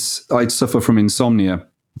days, I'd suffer from insomnia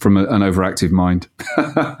from an overactive mind.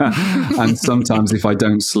 And sometimes if I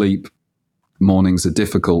don't sleep, mornings are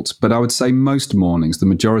difficult. But I would say most mornings, the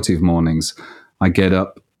majority of mornings, I get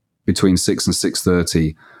up between 6 and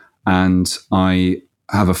 6:30 and I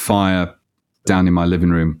have a fire down in my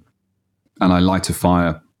living room and I light a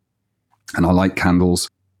fire and I light candles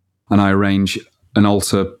and I arrange an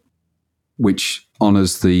altar which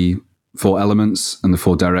honors the 4 elements and the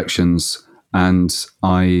 4 directions. And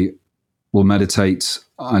I will meditate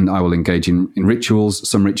and I will engage in rituals,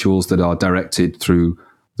 some rituals that are directed through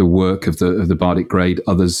the work of the bardic grade.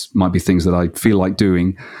 Others might be things that I feel like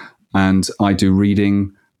doing. And I do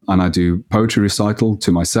reading and I do poetry recital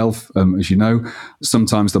to myself, as you know.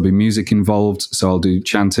 Sometimes there'll be music involved, so I'll do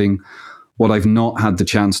chanting. What I've not had the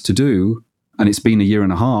chance to do, and it's been a year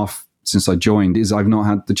and a half since I joined, is I've not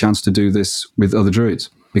had the chance to do this with other druids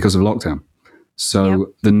because of lockdown.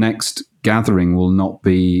 So The next gathering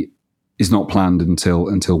is not planned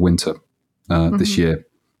until winter this year,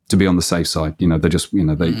 to be on the safe side.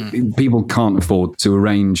 People can't afford to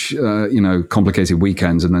arrange complicated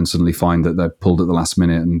weekends and then suddenly find that they're pulled at the last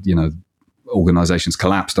minute and organizations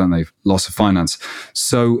collapse, don't they? Loss of finance.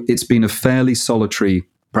 So it's been a fairly solitary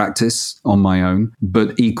practice on my own,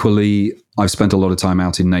 but equally I've spent a lot of time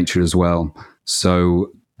out in nature as well.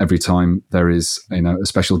 So every time there is, a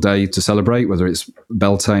special day to celebrate, whether it's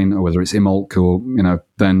Beltane or whether it's Imbolc or,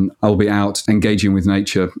 then I'll be out engaging with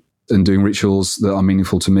nature and doing rituals that are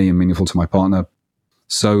meaningful to me and meaningful to my partner.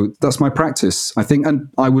 So that's my practice, I think. And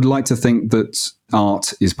I would like to think that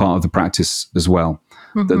art is part of the practice as well,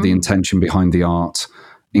 that the intention behind the art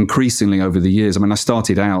increasingly over the years. I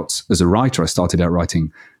started out as a writer. I started out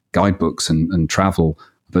writing guidebooks and travel.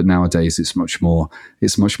 But nowadays, it's much more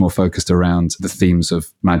focused around the themes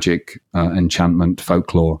of magic, enchantment,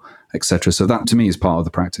 folklore, etc. So that, to me, is part of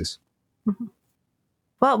the practice. Mm-hmm.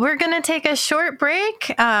 Well, we're going to take a short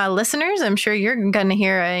break. Listeners, I'm sure you're going to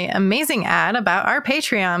hear an amazing ad about our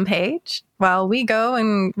Patreon page while we go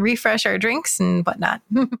and refresh our drinks and whatnot.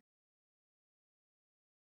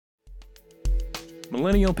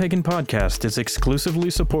 Millennial Pagan Podcast is exclusively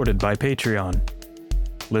supported by Patreon.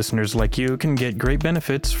 Listeners like you can get great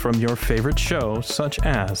benefits from your favorite show, such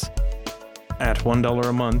as at $1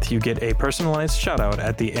 a month, you get a personalized shout-out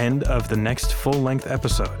at the end of the next full-length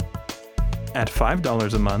episode. At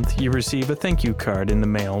 $5 a month, you receive a thank you card in the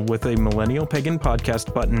mail with a Millennial Pagan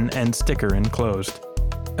Podcast button and sticker enclosed.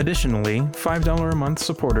 Additionally, $5 a month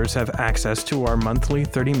supporters have access to our monthly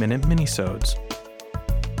 30-minute minisodes.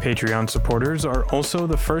 Patreon supporters are also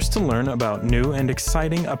the first to learn about new and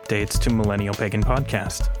exciting updates to Millennial Pagan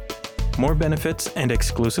Podcast. More benefits and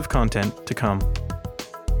exclusive content to come.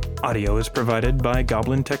 Audio is provided by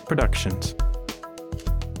Goblin Tech Productions.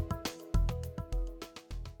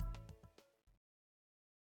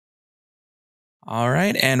 All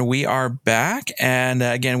right, and we are back. And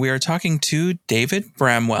again, we are talking to David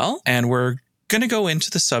Bramwell, and we're going to go into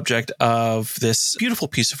the subject of this beautiful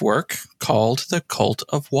piece of work called The Cult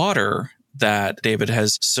of Water that David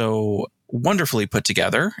has so wonderfully put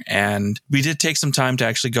together. And we did take some time to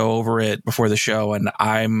actually go over it before the show. And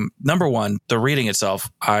I'm, number one, the reading itself,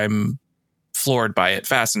 I'm floored by it,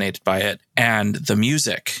 fascinated by it, and the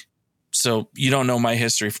music. So you don't know my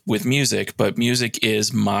history with music, but music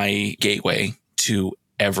is my gateway to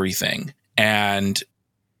everything. And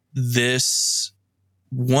this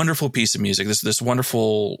wonderful piece of music, this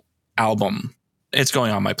wonderful album, it's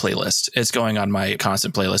going on my playlist. It's going on my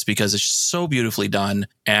constant playlist because it's so beautifully done.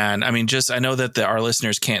 And I know that our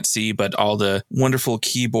listeners can't see, but all the wonderful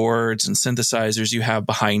keyboards and synthesizers you have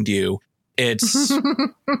behind you, it's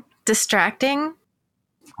distracting.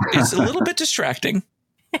 It's a little bit distracting.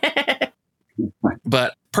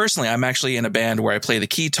 But personally, I'm actually in a band where I play the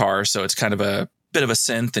keytar, so it's kind of bit of a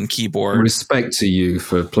synth and keyboard. Respect to you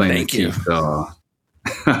for playing Thank the you. guitar.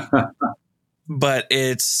 But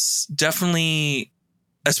it's definitely,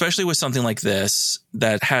 especially with something like this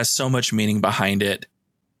that has so much meaning behind it,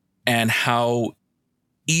 and how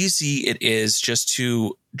easy it is just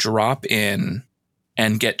to drop in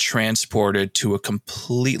and get transported to a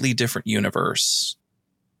completely different universe.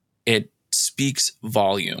 It speaks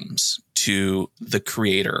volumes to the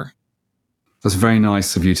creator. That's very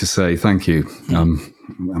nice of you to say. Thank you.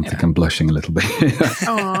 I think I'm blushing a little bit.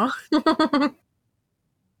 Aw.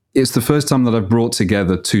 It's the first time that I've brought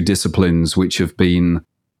together two disciplines which have been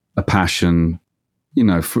a passion,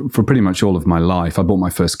 for pretty much all of my life. I bought my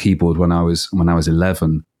first keyboard when I was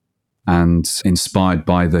 11, and inspired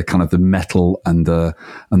by the kind of the metal and the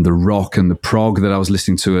rock and the prog that I was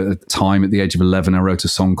listening to at the time. At the age of 11, I wrote a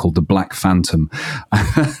song called The Black Phantom,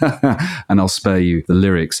 and I'll spare you the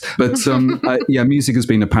lyrics. But music has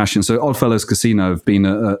been a passion. So Oddfellows Casino have been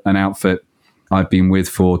an outfit I've been with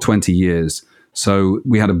for 20 years. So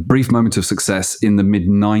we had a brief moment of success in the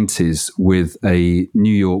mid-90s with a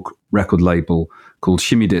New York record label called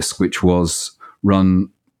Shimmy Disc, which was run,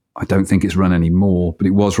 I don't think it's run anymore, but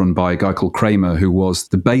it was run by a guy called Kramer, who was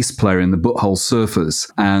the bass player in the Butthole Surfers.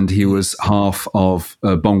 And he was half of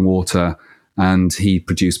Bongwater, and he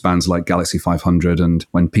produced bands like Galaxy 500 and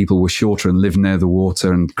When People Were Shorter and Lived Near the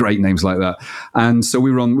Water and great names like that. And so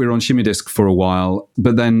we were on Shimmy Disc for a while,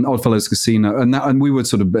 but then Oddfellows Casino, and we were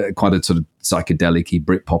sort of quite a sort of psychedelic-y,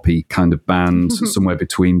 Britpop-y kind of band, somewhere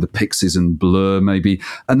between the Pixies and Blur maybe.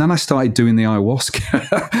 And then I started doing the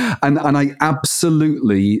ayahuasca, and I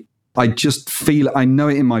absolutely, I just feel, I know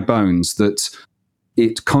it in my bones that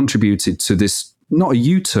it contributed to this, not a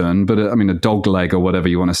U-turn, but a dog leg or whatever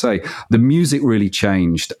you want to say. The music really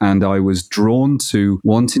changed, and I was drawn to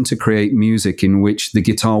wanting to create music in which the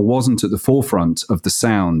guitar wasn't at the forefront of the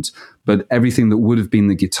sound, but everything that would have been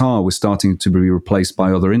the guitar was starting to be replaced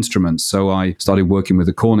by other instruments. So I started working with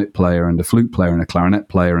a cornet player and a flute player and a clarinet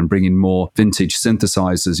player, and bringing more vintage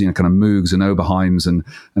synthesizers, kind of Moogs and Oberheims and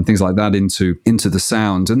things like that into the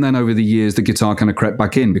sound. And then over the years, the guitar kind of crept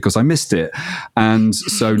back in because I missed it. And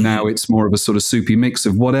so now it's more of a sort of soupy mix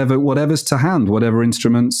of whatever's to hand, whatever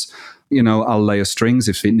instruments. I'll layer strings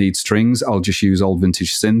if it needs strings. I'll just use old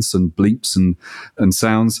vintage synths and bleeps and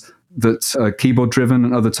sounds that are keyboard driven,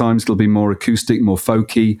 and other times it'll be more acoustic, more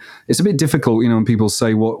folky. It's a bit difficult, when people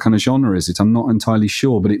say what kind of genre is it? I'm not entirely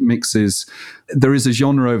sure, but it mixes. There is a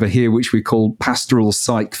genre over here which we call pastoral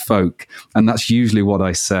psych folk, and that's usually what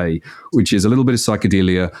I say, which is a little bit of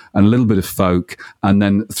psychedelia and a little bit of folk, and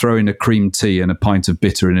then throw in a cream tea and a pint of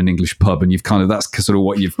bitter in an English pub, and that's sort of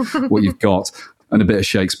what you've got. And a bit of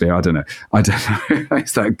Shakespeare. I don't know.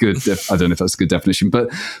 Is that good? I don't know if that's a good definition. But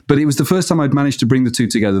it was the first time I'd managed to bring the two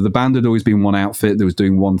together. The band had always been one outfit that was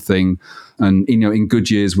doing one thing. And, in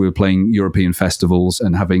good years, we were playing European festivals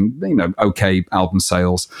and having, okay album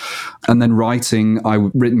sales. And then writing,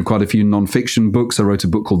 I've written quite a few non-fiction books. I wrote a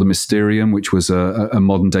book called The Mysterium, which was a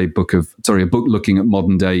book looking at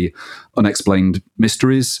modern day unexplained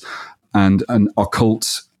mysteries, and an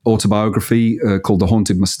occult autobiography called The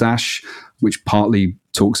Haunted Moustache, which partly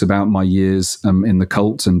talks about my years in the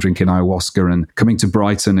cult and drinking ayahuasca and coming to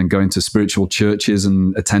Brighton and going to spiritual churches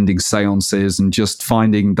and attending seances and just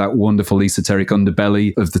finding that wonderful esoteric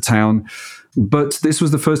underbelly of the town. But this was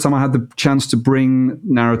the first time I had the chance to bring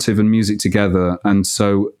narrative and music together. And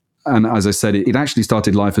as I said, it actually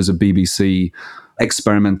started life as a BBC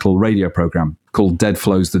experimental radio program called Dead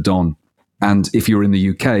Flows the Don. And if you're in the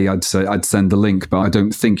UK, I'd send the link, but I don't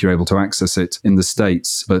think you're able to access it in the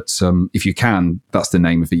States. But if you can, that's the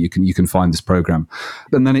name of it. You can find this program.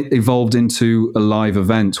 And then it evolved into a live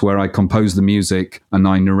event where I composed the music and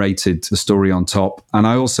I narrated the story on top. And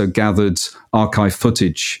I also gathered archive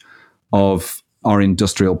footage of our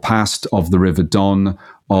industrial past, of the River Don,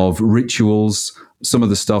 of rituals. Some of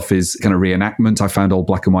the stuff is kind of reenactment. I found old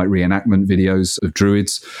black and white reenactment videos of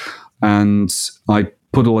druids. And I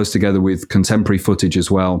put all those together with contemporary footage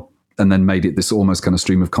as well, and then made it this almost kind of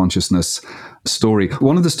stream of consciousness story.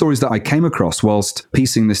 One of the stories that I came across whilst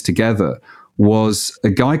piecing this together was a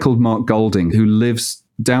guy called Mark Golding, who lives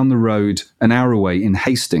down the road an hour away in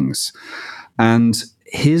Hastings. And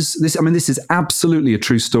this is absolutely a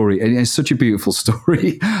true story. It's such a beautiful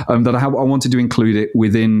story that I wanted to include it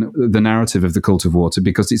within the narrative of The Cult of Water,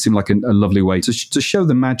 because it seemed like a lovely way to show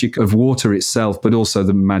the magic of water itself, but also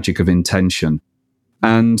the magic of intention.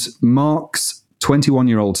 And Mark's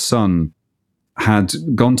 21-year-old son had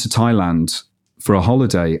gone to Thailand for a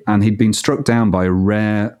holiday, and he'd been struck down by a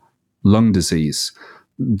rare lung disease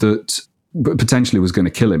that potentially was going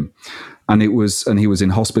to kill him. And he was in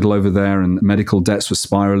hospital over there, and medical debts were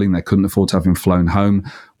spiraling. They couldn't afford to have him flown home.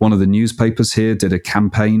 One of the newspapers here did a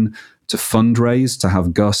campaign to fundraise to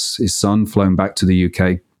have Gus, his son, flown back to the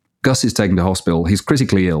UK. Gus is taken to hospital. He's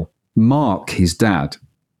critically ill. Mark, his dad,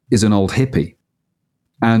 is an old hippie.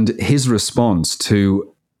 And his response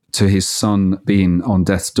to his son being on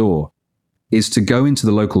death's door is to go into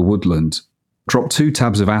the local woodland, drop 2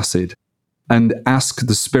 tabs of acid, and ask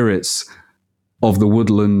the spirits of the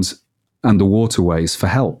woodland and the waterways for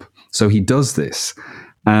help. So he does this,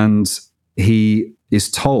 and he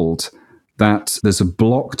is told that there's a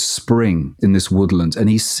blocked spring in this woodland, and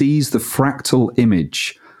he sees the fractal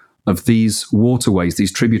image of these waterways,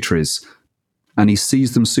 these tributaries, and he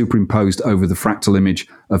sees them superimposed over the fractal image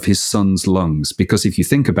of his son's lungs. Because if you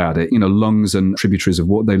think about it, lungs and tributaries of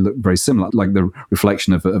water, they look very similar, like the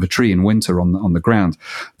reflection of a tree in winter on the ground.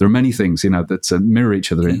 There are many things, that mirror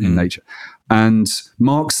each other in nature. And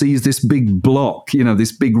Mark sees this big block,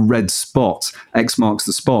 this big red spot. X marks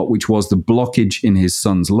the spot, which was the blockage in his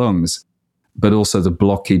son's lungs, but also the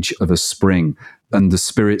blockage of a spring. And the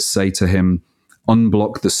spirits say to him,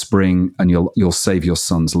 unblock the spring and you'll save your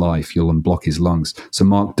son's life. You'll unblock his lungs. So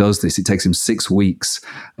Mark does this. It takes him 6 weeks.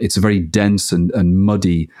 It's a very dense and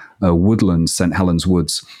muddy woodland, St. Helens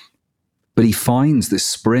Woods. But he finds this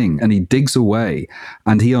spring and he digs away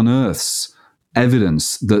and he unearths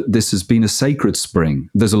evidence that this has been a sacred spring.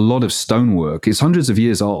 There's a lot of stonework. It's hundreds of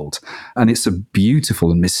years old and it's a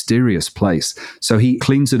beautiful and mysterious place. So he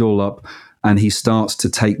cleans it all up and he starts to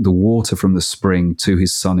take the water from the spring to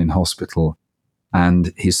his son in hospital.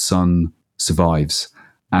 And his son survives.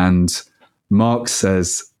 And Mark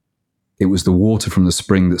says, it was the water from the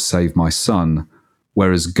spring that saved my son,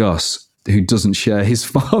 whereas Gus, who doesn't share his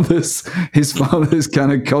father's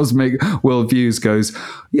kind of cosmic worldviews, goes,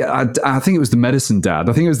 yeah, I think it was the medicine, Dad.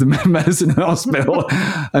 I think it was the medicine in the hospital.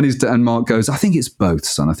 And Mark goes, I think it's both,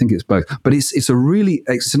 son. I think it's both. But it's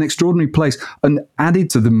an extraordinary place. And added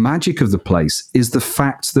to the magic of the place is the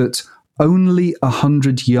fact that only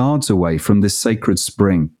 100 yards away from this sacred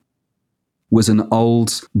spring was an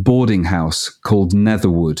old boarding house called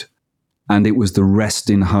Netherwood, and it was the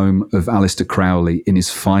resting home of Aleister Crowley in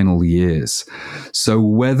his final years. So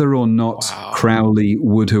whether or not Crowley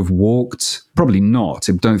would have walked, probably not.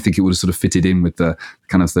 I don't think it would have sort of fitted in with the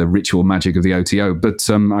kind of the ritual magic of the OTO, but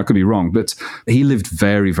I could be wrong. But he lived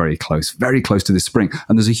very, very close to this spring.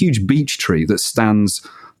 And there's a huge beech tree that stands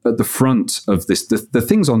at the front of this. The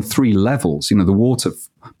thing's on 3 levels. The water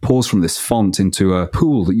pours from this font into a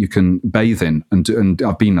pool that you can bathe in. And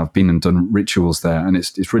I've been and done rituals there, and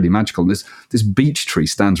it's really magical. And this beech tree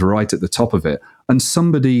stands right at the top of it. And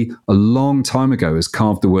somebody a long time ago has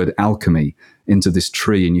carved the word alchemy into this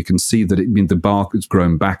tree, and you can see that the bark has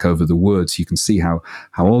grown back over the wood. So you can see how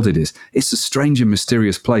old it is. It's a strange and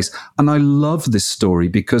mysterious place. And I love this story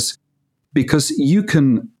because you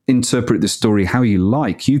can interpret this story how you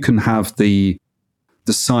like. You can have the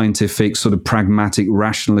scientific sort of pragmatic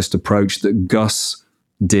rationalist approach that Gus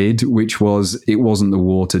did, which was, it wasn't the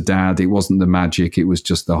water, Dad, it wasn't the magic, it was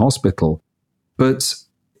just the hospital. But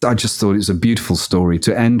I just thought it was a beautiful story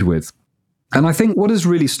to end with. And I think what has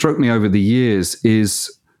really struck me over the years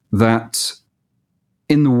is that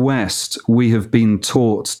in the West, we have been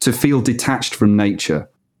taught to feel detached from nature.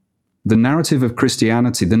 The narrative of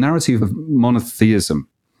Christianity, the narrative of monotheism,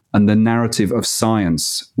 and the narrative of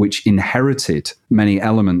science, which inherited many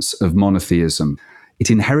elements of monotheism.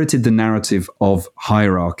 It inherited the narrative of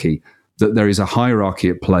hierarchy, that there is a hierarchy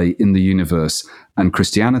at play in the universe. And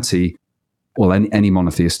Christianity, well, any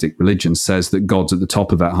monotheistic religion, says that God's at the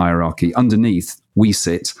top of that hierarchy. Underneath, we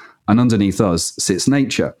sit, and underneath us sits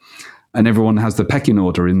nature. And everyone has the pecking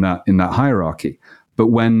order in that hierarchy. But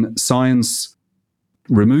when science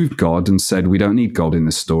removed God and said, we don't need God in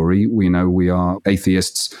this story. We know we are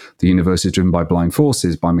atheists. The universe is driven by blind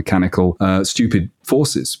forces, by mechanical, stupid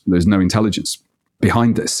forces. There's no intelligence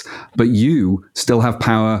behind this. But you still have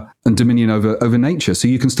power and dominion over nature. So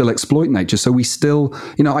you can still exploit nature. So we still,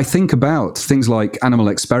 I think about things like animal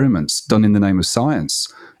experiments done in the name of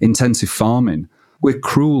science, intensive farming. We're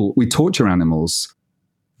cruel. We torture animals.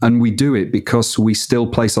 And we do it because we still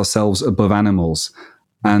place ourselves above animals.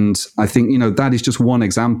 And I think, that is just one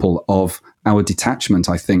example of our detachment,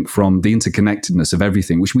 I think, from the interconnectedness of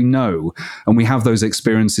everything, which we know. And we have those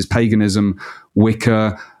experiences, paganism,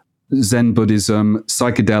 Wicca, Zen Buddhism,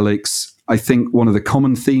 psychedelics. I think one of the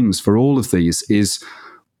common themes for all of these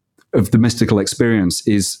of the mystical experience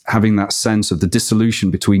is having that sense of the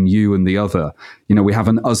dissolution between you and the other. We have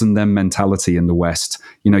an us and them mentality in the West.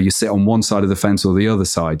 You sit on one side of the fence or the other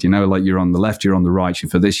side, like you're on the left, you're on the right, you're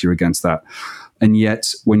for this, you're against that. And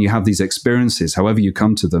yet, when you have these experiences, however you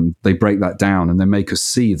come to them, they break that down and they make us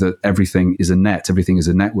see that everything is a net, everything is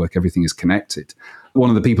a network, everything is connected. One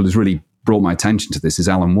of the people who's really brought my attention to this is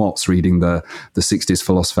Alan Watts, reading the 60s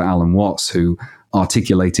philosopher Alan Watts, who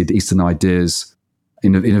articulated Eastern ideas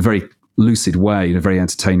in a very lucid way, in a very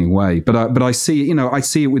entertaining way. But I see, I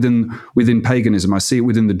see it within paganism. I see it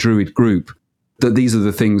within the Druid group, that these are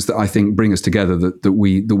the things that I think bring us together, that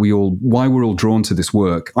we all, why we're all drawn to this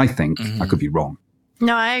work. I think I could be wrong.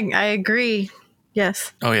 No, I agree.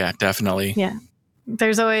 Yes. Oh yeah, definitely. Yeah.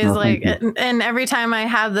 There's always and every time I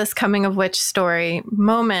have this coming of witch story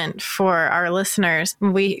moment for our listeners,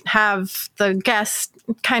 we have the guest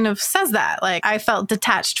kind of says that, like, I felt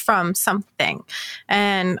detached from something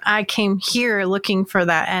and I came here looking for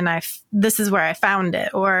that. And this is where I found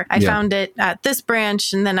it, or I found it at this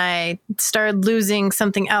branch. And then I started losing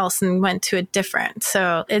something else and went to a different.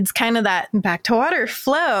 So it's kind of that back to water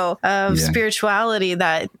flow of spirituality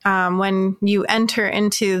that when you enter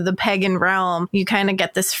into the pagan realm, you kind of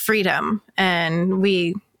get this freedom, and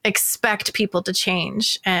we expect people to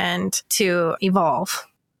change and to evolve.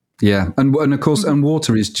 Yeah. And of course, and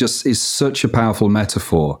water is such a powerful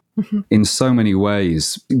metaphor in so many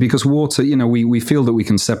ways, because water, we feel that we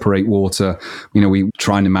can separate water. We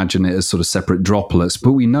try and imagine it as sort of separate droplets,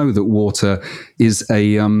 but we know that water is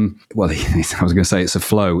I was going to say it's a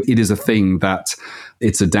flow. It is a thing that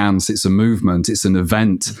it's a dance, it's a movement, it's an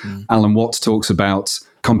event. Alan Watts talks about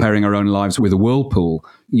comparing our own lives with a whirlpool.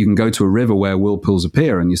 You can go to a river where whirlpools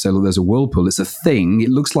appear and you say, look, there's a whirlpool. It's a thing. It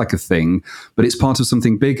looks like a thing, but it's part of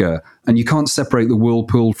something bigger. And you can't separate the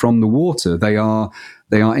whirlpool from the water. They are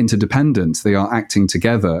interdependent. They are acting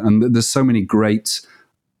together. And there's so many great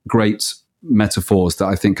metaphors that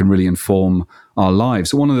I think can really inform our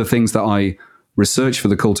lives. One of the things that I researched for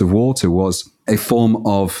the Cult of Water was a form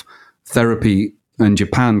of therapy in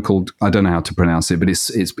Japan called, I don't know how to pronounce it, but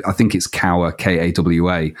I think it's Kawa,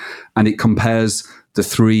 Kawa, and it compares the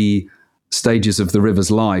 3 stages of the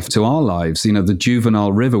river's life to our lives. The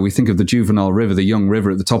juvenile river, we think of the juvenile river, the young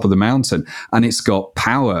river at the top of the mountain, and it's got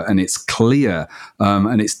power and it's clear,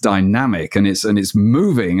 and it's dynamic and it's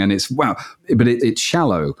moving and it's wow, but it's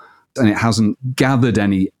shallow and it hasn't gathered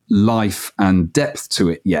any life and depth to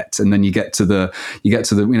it yet. And then you get to the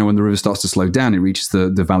when the river starts to slow down, it reaches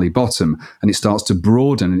the valley bottom and it starts to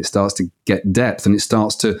broaden and it starts to get depth and it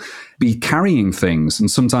starts to be carrying things. And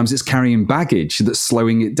sometimes it's carrying baggage that's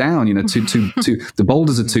slowing it down. The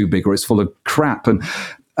boulders are too big or it's full of crap. And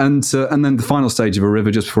then the final stage of a river,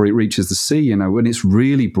 just before it reaches the sea, when it's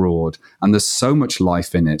really broad and there's so much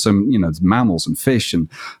life in it. So, there's mammals and fish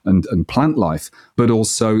and plant life, but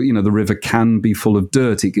also, the river can be full of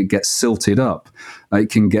dirt. It could get silted up. It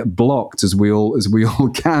can get blocked as we all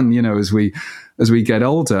can, as we get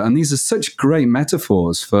older. And these are such great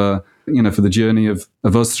metaphors for the journey of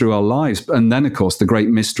us through our lives. And then, of course, the great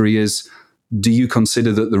mystery is, do you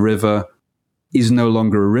consider that the river is no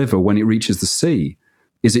longer a river when it reaches the sea?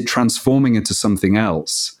 Is it transforming into something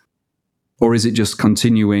else? Or is it just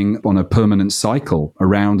continuing on a permanent cycle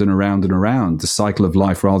around and around and around, the cycle of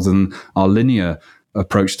life rather than our linear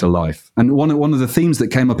approach to life? And one of the themes that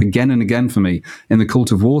came up again and again for me in the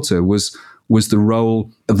Cult of Water was the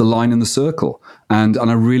role of the line and the circle. And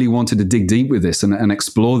I really wanted to dig deep with this and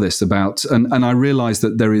explore this and I realized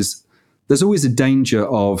that there's always a danger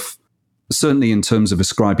of, certainly in terms of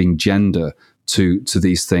ascribing gender to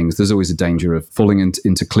these things, there's always a danger of falling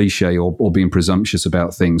into cliche or being presumptuous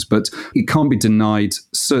about things. But it can't be denied,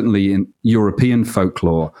 certainly in European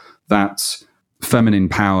folklore, that feminine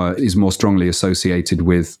power is more strongly associated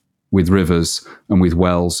with rivers and with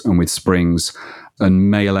wells and with springs, and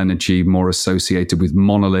male energy more associated with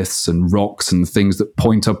monoliths and rocks and things that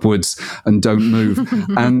point upwards and don't move.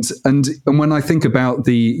 and when I think about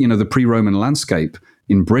the pre-Roman landscape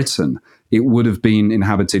in Britain, it would have been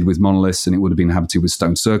inhabited with monoliths and it would have been inhabited with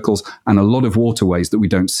stone circles and a lot of waterways that we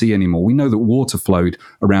don't see anymore. We know that water flowed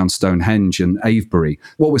around Stonehenge and Avebury.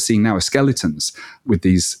 What we're seeing now are skeletons with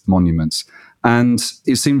these monuments. And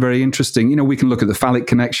it seemed very interesting. We can look at the phallic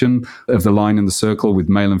connection of the line and the circle with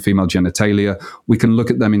male and female genitalia. We can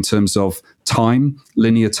look at them in terms of time,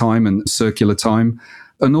 linear time and circular time,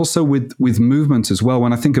 and also with movement as well.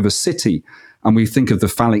 When I think of a city and we think of the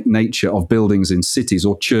phallic nature of buildings in cities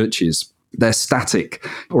or churches, they're static,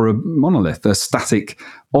 or a monolith, they're static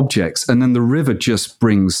objects. And then the river just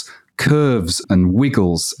brings curves and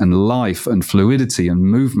wiggles and life and fluidity and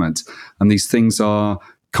movement. And these things are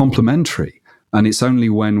complementary. And it's only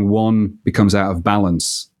when one becomes out of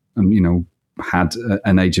balance and, had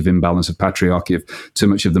an age of imbalance of patriarchy, of too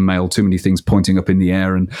much of the male, too many things pointing up in the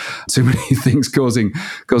air and too many things causing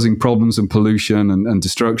problems and pollution and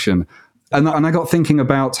destruction. And I got thinking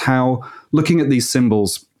about how looking at these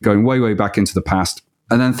symbols going way, way back into the past,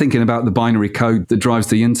 and then thinking about the binary code that drives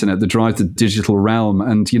the internet, that drives the digital realm.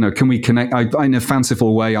 And, can we connect? In a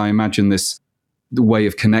fanciful way, I imagine the way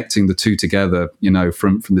of connecting the two together,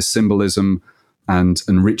 from the symbolism and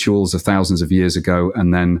rituals of thousands of years ago,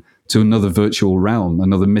 and then to another virtual realm,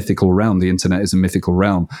 another mythical realm. The internet is a mythical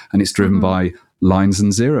realm, and it's driven by lines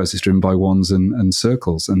and zeros. It's driven by ones and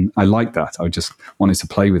circles. And I like that. I just wanted to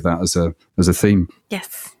play with that as a theme.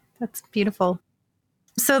 Yes, that's beautiful.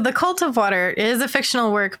 So The Cult of Water is a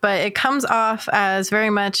fictional work, but it comes off as very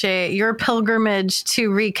much your pilgrimage to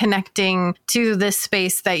reconnecting to this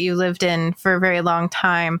space that you lived in for a very long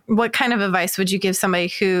time. What kind of advice would you give somebody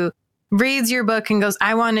who reads your book and goes,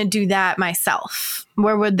 I want to do that myself?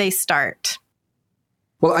 Where would they start?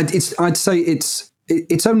 Well, I'd say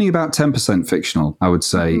it's only about 10% fictional, I would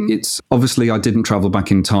say. Mm-hmm. It's obviously I didn't travel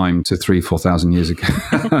back in time to 4,000 years ago.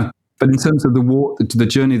 But in terms of the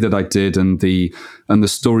journey that I did and the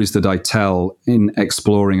stories that I tell in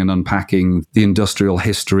exploring and unpacking the industrial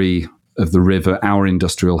history of the river, our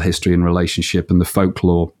industrial history and relationship, and the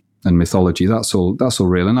folklore and mythology, that's all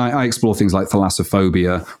real. And I explore things like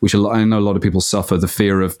thalassophobia, which I know a lot of people suffer, the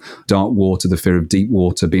fear of dark water, the fear of deep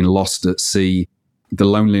water, being lost at sea, the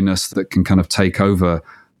loneliness that can kind of take over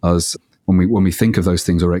us when we think of those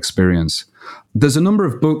things or experience. There's a number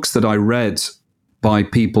of books that I read by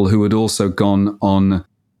people who had also gone on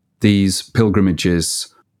these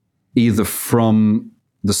pilgrimages, either from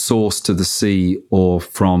the source to the sea or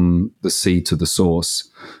from the sea to the source.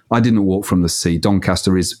 I didn't walk from the sea.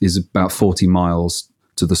 Doncaster is about 40 miles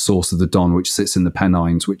to the source of the Don, which sits in the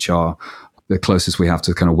Pennines, which are the closest we have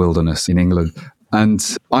to kind of wilderness in England.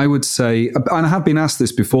 And I would say, and I have been asked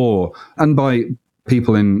this before, and by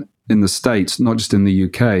people in the States, not just in the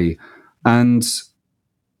UK, and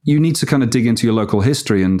you need to kind of dig into your local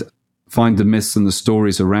history and find the myths and the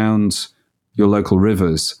stories around your local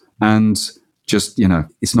rivers. And just,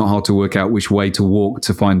 it's not hard to work out which way to walk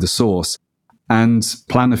to find the source, and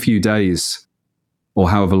plan a few days or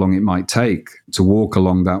however long it might take to walk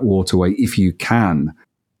along that waterway if you can.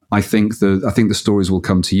 I think the stories will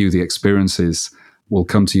come to you, the experiences will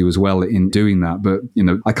come to you as well in doing that. But,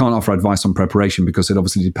 I can't offer advice on preparation because it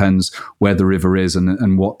obviously depends where the river is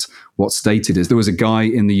and what state it is. There was a guy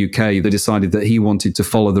in the UK that decided that he wanted to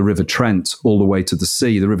follow the River Trent all the way to the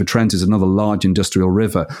sea. The River Trent is another large industrial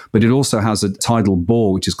river, but it also has a tidal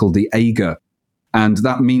bore, which is called the Eiger. And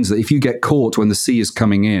that means that if you get caught when the sea is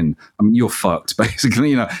coming in, you're fucked,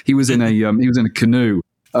 basically. He was in a canoe.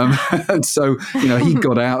 And so, he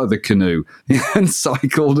got out of the canoe and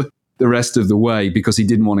cycled the rest of the way because he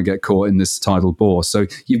didn't want to get caught in this tidal bore. So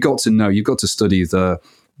you've got to study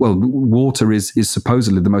water is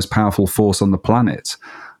supposedly the most powerful force on the planet,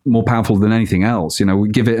 more powerful than anything else. We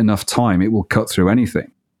give it enough time, it will cut through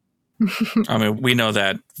anything. We know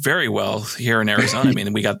that very well here in Arizona.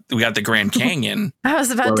 We got the Grand Canyon. I was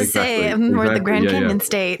about to say we're the Grand Canyon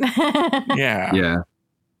state. Yeah.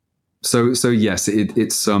 So yes,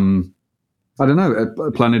 it's I don't know.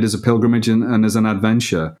 A planet is a pilgrimage and as an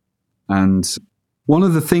adventure. And one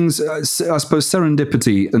of the things, I suppose,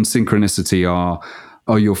 serendipity and synchronicity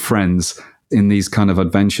are your friends in these kind of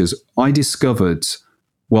adventures. I discovered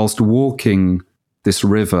whilst walking this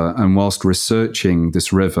river and whilst researching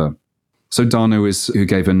this river. So Danu who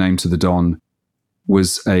gave her name to the Don,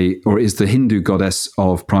 is the Hindu goddess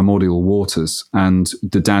of primordial waters, and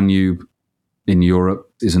the Danube in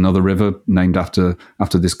Europe is another river named after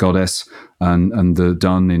this goddess, and the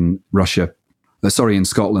Don in Russia. In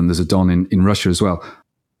Scotland, there's a Don in Russia as well.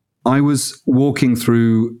 I was walking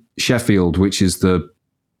through Sheffield, which is the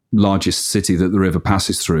largest city that the river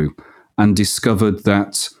passes through, and discovered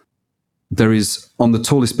that there is, on the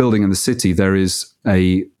tallest building in the city, there is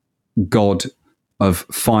a god of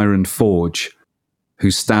fire and forge who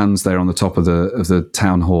stands there on the top of the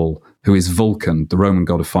town hall, who is Vulcan, the Roman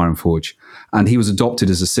god of fire and forge. And he was adopted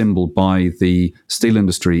as a symbol by the steel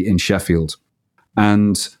industry in Sheffield.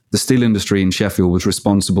 And the steel industry in Sheffield was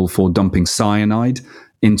responsible for dumping cyanide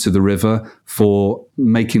into the river, for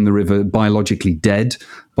making the river biologically dead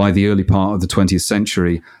by the early part of the 20th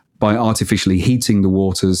century, by artificially heating the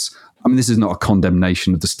waters. This is not a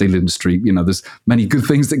condemnation of the steel industry. There's many good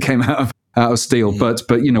things that came out of steel, but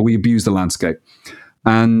we abuse the landscape.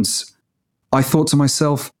 And I thought to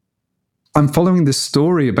myself, I'm following this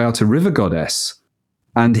story about a river goddess,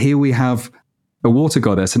 and here we have a water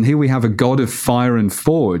goddess, and here we have a god of fire and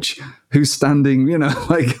forge who's standing,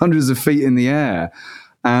 like hundreds of feet in the air.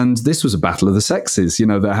 And this was a battle of the sexes,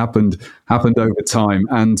 that happened over time.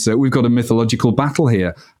 And we've got a mythological battle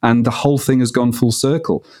here, and the whole thing has gone full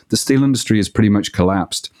circle. The steel industry has pretty much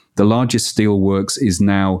collapsed. The largest steelworks is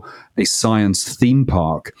now a science theme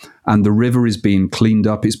park, and the river is being cleaned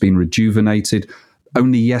up. It's been rejuvenated.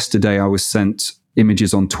 Only yesterday, I was sent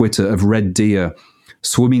images on Twitter of red deer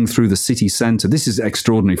swimming through the city centre. This is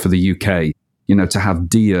extraordinary for the UK, to have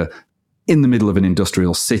deer in the middle of an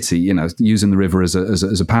industrial city, using the river as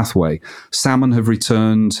a pathway. Salmon have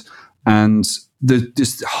returned, and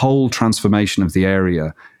this whole transformation of the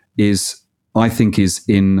area is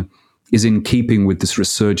in keeping with this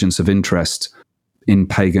resurgence of interest in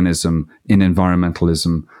paganism, in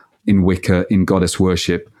environmentalism, in Wicca, in goddess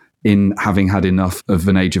worship, in having had enough of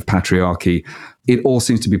an age of patriarchy. It all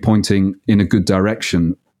seems to be pointing in a good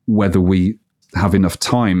direction, whether we have enough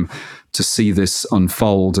time to see this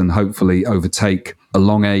unfold and hopefully overtake a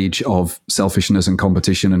long age of selfishness and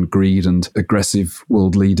competition and greed and aggressive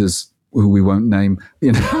world leaders who we won't name.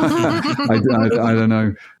 I don't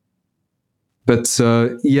know. But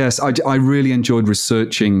yes, I really enjoyed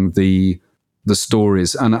researching the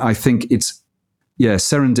stories, and I think it's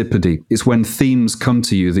serendipity. It's when themes come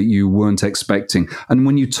to you that you weren't expecting, and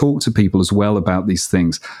when you talk to people as well about these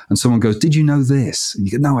things, and someone goes, "Did you know this?" and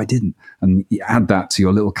you go, "No, I didn't," and you add that to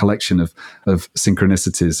your little collection of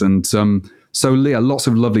synchronicities. And so, Leah, lots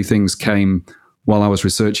of lovely things came while I was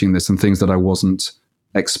researching this, and things that I wasn't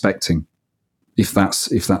expecting. If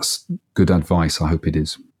that's good advice, I hope it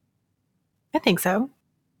is. I think so.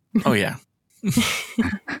 Oh, yeah.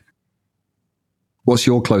 What's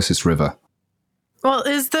your closest river? Well,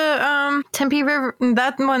 is the Tempe River,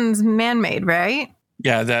 that one's man-made, right?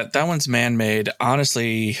 Yeah, that one's man-made.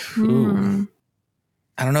 Honestly, I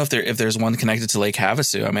don't know if there's one connected to Lake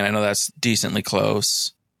Havasu. I mean, I know that's decently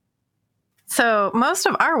close. So most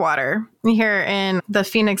of our water here in the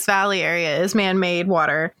Phoenix Valley area is man-made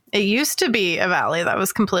water. It used to be a valley that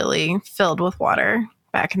was completely filled with water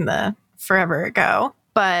back in the forever ago.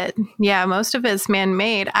 But yeah, most of it's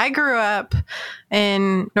man-made. I grew up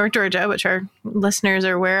in North Georgia, which our listeners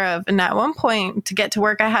are aware of. And at one point, to get to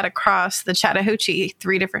work, I had to cross the Chattahoochee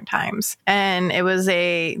 3 different times. And it was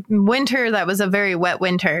a winter that was a very wet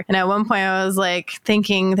winter. And at one point, I was like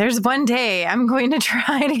thinking, there's one day I'm going to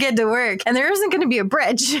try to get to work, and there isn't going to be a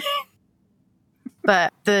bridge.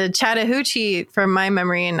 But the Chattahoochee, from my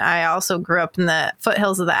memory, and I also grew up in the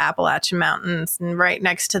foothills of the Appalachian Mountains and right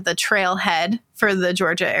next to the trailhead for the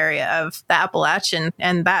Georgia area of the Appalachian.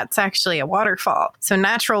 And that's actually a waterfall. So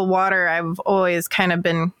natural water, I've always kind of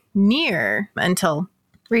been near until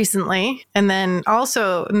recently. And then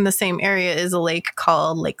also in the same area is a lake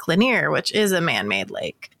called Lake Lanier, which is a man-made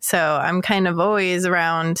lake. So I'm kind of always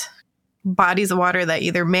around bodies of water that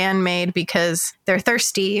either man-made because they're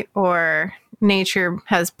thirsty or nature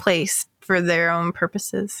has placed for their own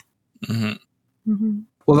purposes. Mm-hmm. Mm-hmm.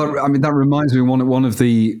 Well, that reminds me one of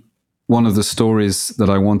the stories that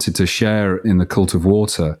I wanted to share in The Cult of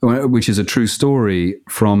Water, which is a true story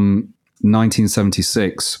from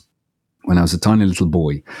 1976 when I was a tiny little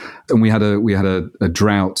boy, and we had a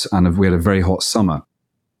drought and we had a very hot summer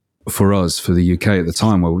for us, for the UK at the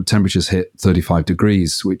time, where temperatures hit 35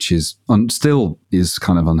 degrees, which is still is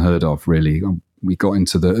kind of unheard of, really. We got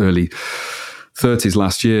into the early 30s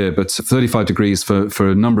last year, but 35 degrees for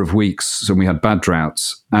a number of weeks. So we had bad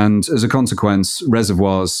droughts. And as a consequence,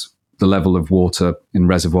 the level of water in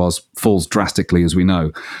reservoirs falls drastically, as we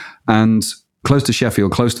know. And close to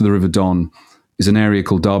Sheffield, close to the River Don, is an area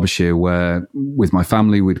called Derbyshire where, with my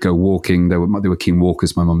family, we'd go walking. They were keen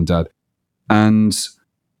walkers, my mum and dad. And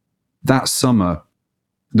that summer,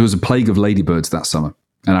 there was a plague of ladybirds that summer.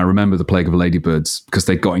 And I remember the plague of ladybirds because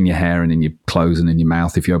they got in your hair and in your clothes and in your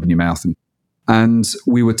mouth if you open your mouth. And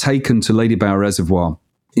we were taken to Ladybower Reservoir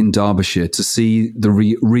in Derbyshire to see the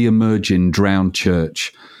re-emerging drowned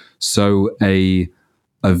church. So a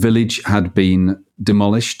village had been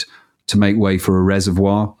demolished to make way for a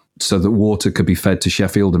reservoir so that water could be fed to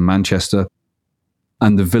Sheffield and Manchester.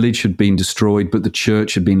 And the village had been destroyed, but the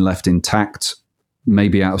church had been left intact,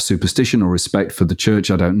 maybe out of superstition or respect for the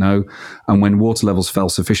church, I don't know. And when water levels fell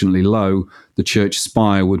sufficiently low, the church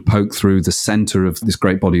spire would poke through the center of this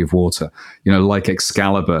great body of water, like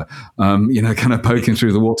Excalibur, kind of poking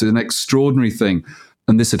through the water, an extraordinary thing.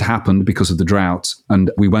 And this had happened because of the drought.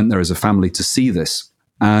 And we went there as a family to see this.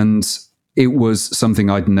 And it was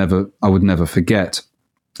something I would never forget.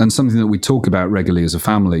 And something that we talk about regularly as a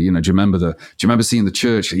family. Do you remember seeing the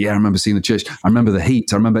church? Yeah, I remember seeing the church. I remember the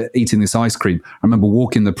heat. I remember eating this ice cream. I remember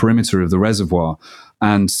walking the perimeter of the reservoir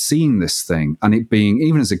and seeing this thing. And it being,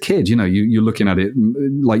 even as a kid, you're looking at it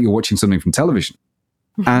like you're watching something from television.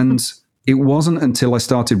 And it wasn't until I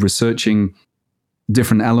started researching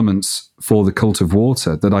different elements for The Cult of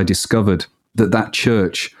Water that I discovered that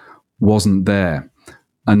church wasn't there.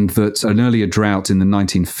 and that an earlier drought in the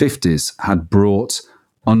 1950s had brought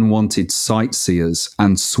unwanted sightseers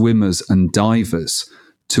and swimmers and divers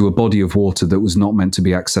to a body of water that was not meant to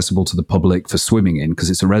be accessible to the public for swimming in because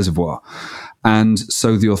it's a reservoir. And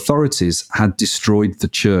so the authorities had destroyed the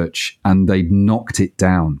church and they'd knocked it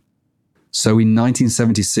down. So in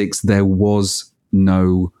 1976, there was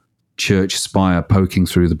no church spire poking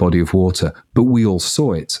through the body of water, but we all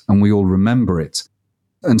saw it and we all remember it.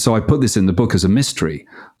 And so I put this in the book as a mystery.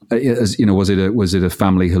 As you know, was it a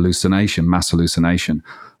family hallucination, mass hallucination?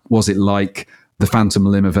 Was it like the phantom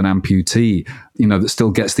limb of an amputee, that still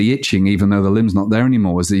gets the itching even though the limb's not there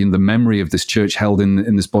anymore? Was the memory of this church held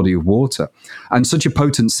in this body of water? And such a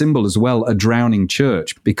potent symbol as well, a drowning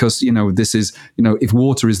church, because, this is, if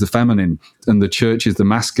water is the feminine and the church is the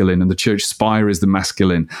masculine and the church spire is the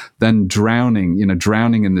masculine, then drowning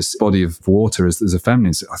in this body of water as a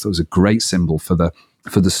feminine, I thought it was a great symbol for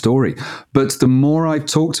the story. But the more I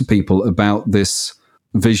talk to people about this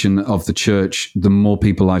vision of the church, the more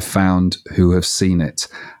people I've found who have seen it.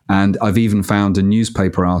 And I've even found a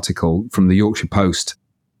newspaper article from the Yorkshire Post,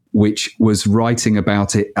 which was writing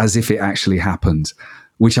about it as if it actually happened,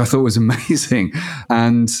 which I thought was amazing.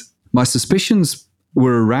 And my suspicions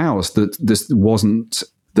were aroused that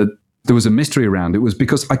that there was a mystery around it was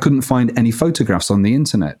because I couldn't find any photographs on the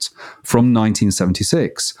internet from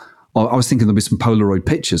 1976. I was thinking there'd be some Polaroid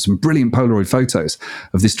pictures, some brilliant Polaroid photos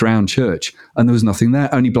of this drowned church, and there was nothing there,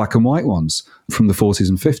 only black and white ones from the 40s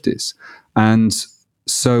and 50s. And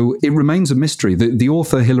so it remains a mystery. The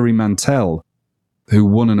author Hilary Mantel, who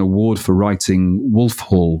won an award for writing Wolf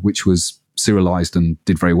Hall, which was serialized and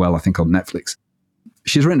did very well, I think, on Netflix,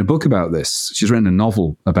 she's written a book about this. She's written a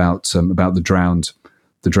novel about the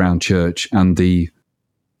drowned church and the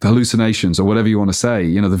hallucinations, or whatever you want to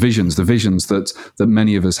say, the visions that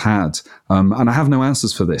many of us had. And I have no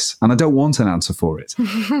answers for this, and I don't want an answer for it.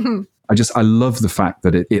 I love the fact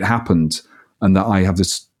that it happened and that I have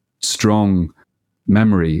this strong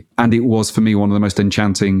memory. And it was, for me, one of the most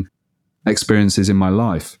enchanting experiences in my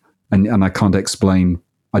life. And I can't explain,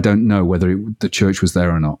 I don't know whether the church was there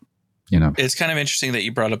or not, It's kind of interesting that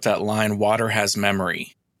you brought up that line, water has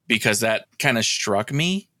memory, because that kind of struck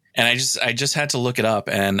me. And I just had to look it up,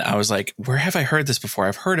 and I was like, where have I heard this before?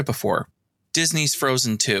 I've heard it before. Disney's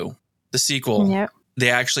Frozen 2, the sequel. Yep. They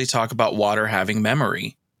actually talk about water having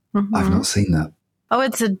memory. Mm-hmm. I've not seen that. Oh,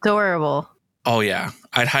 it's adorable. Oh, yeah.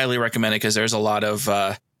 I'd highly recommend it because there's a lot of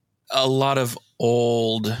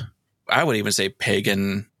old, I would even say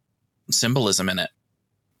pagan symbolism in it.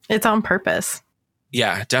 It's on purpose.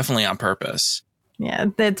 Yeah, definitely on purpose. Yeah,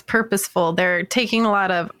 it's purposeful. They're taking a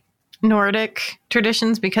lot of Nordic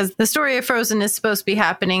traditions because the story of Frozen is supposed to be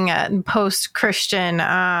happening at post-Christian.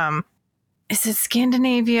 Is it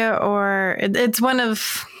Scandinavia, or it's one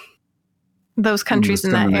of those countries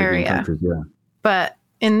in that area? Yeah. But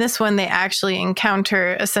in this one, they actually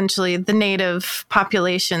encounter essentially the native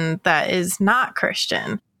population that is not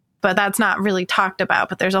Christian. But that's not really talked about.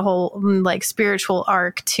 But there's a whole spiritual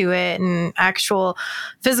arc to it and actual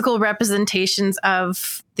physical representations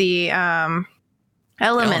of the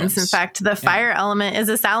elements. In fact, the fire element is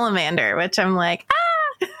a salamander, which I'm like,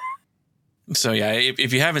 ah! So yeah,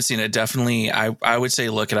 if you haven't seen it, definitely I would say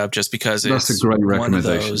look it up, just because that's a great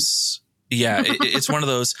recommendation. One of those. Yeah, it's one of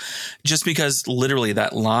those, just because literally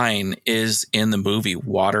that line is in the movie,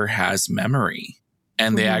 water has memory,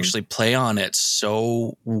 and they actually play on it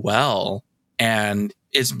so well, and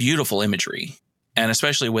it's beautiful imagery. And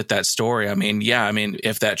especially with that story,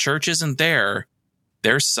 if that church isn't there,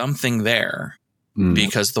 there's something there.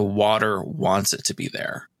 Because the water wants it to be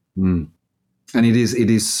there. And it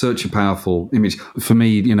is such a powerful image. For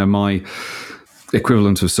me, my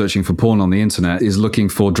equivalent of searching for porn on the internet is looking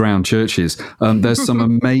for drowned churches. There's some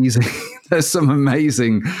amazing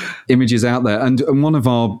images out there. And one of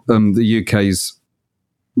the UK's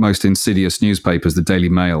most insidious newspapers, the Daily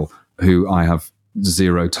Mail, who I have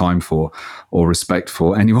zero time for or respect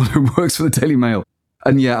for anyone who works for the Daily Mail.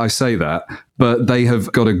 And yeah, I say that, but they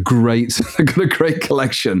have got a great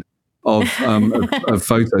collection of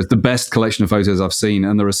photos, the best collection of photos I've seen.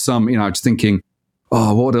 And there are some, I was thinking,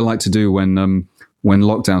 what would I like to do when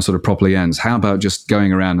lockdown sort of properly ends? How about just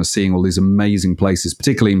going around and seeing all these amazing places,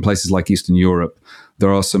 particularly in places like Eastern Europe?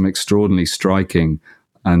 There are some extraordinarily striking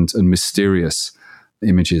and mysterious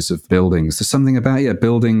images of buildings. There's something about,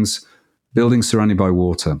 buildings surrounded by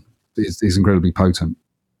water is incredibly potent.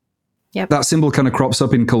 Yep. That symbol kind of crops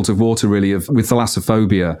up in Cult of Water, really, with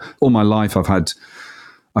thalassophobia. All my life, I've had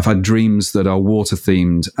dreams that are water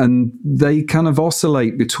themed, and they kind of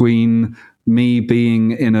oscillate between me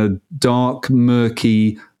being in a dark,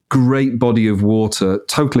 murky, great body of water,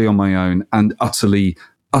 totally on my own, and utterly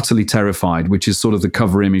utterly terrified, which is sort of the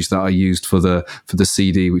cover image that I used for the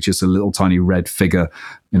CD, which is a little tiny red figure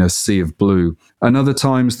in a sea of blue. And other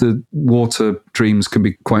times the water dreams can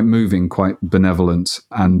be quite moving, quite benevolent,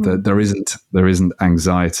 and there isn't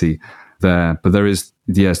anxiety there. But there is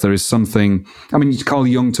something. I mean, Carl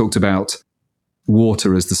Jung talked about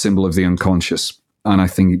water as the symbol of the unconscious. And I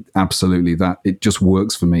think absolutely that it just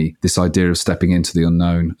works for me, this idea of stepping into the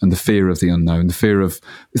unknown and the fear of the unknown, the fear of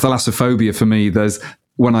thalassophobia for me.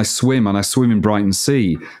 When I swim, and I swim in Brighton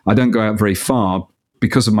Sea, I don't go out very far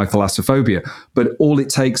because of my thalassophobia. But all it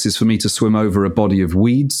takes is for me to swim over a body of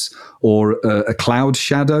weeds or a cloud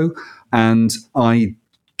shadow, and I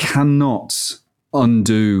cannot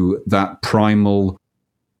undo that primal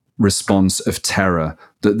response of terror,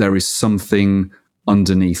 that there is something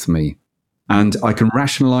underneath me. And I can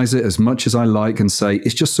rationalize it as much as I like and say,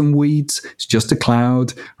 it's just some weeds. It's just a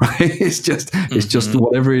cloud, right? It's just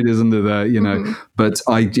whatever it is under there, you know. Mm-hmm. But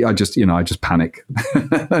I just panic.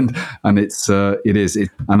 and it is.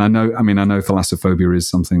 And I know thalassophobia is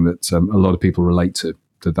something that a lot of people relate to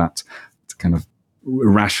that kind of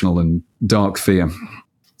irrational and dark fear.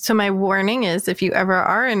 So my warning is, if you ever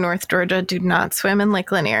are in North Georgia, do not swim in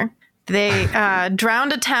Lake Lanier. They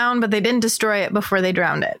drowned a town, but they didn't destroy it before they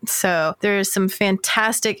drowned it. So there's some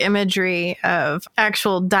fantastic imagery of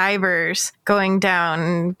actual divers going down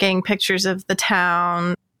and getting pictures of the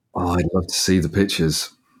town. Oh, I'd love to see the pictures.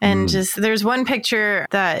 And just there's one picture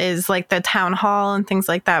that is like the town hall and things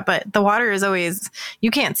like that. But the water is always, you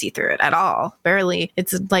can't see through it at all. Barely.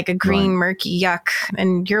 It's like a green, murky yuck.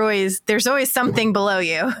 And there's always something below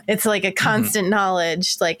you. It's like a constant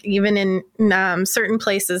knowledge. Like even in certain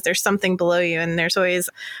places, there's something below you. And there's always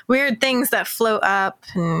weird things that float up.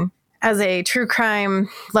 And as a true crime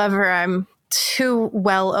lover, I'm too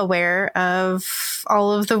well aware of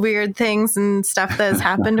all of the weird things and stuff that has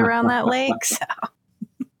happened around that lake. So.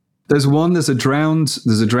 There's a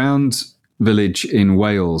drowned village in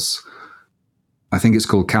Wales. I think it's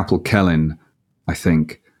called Capel Celyn, I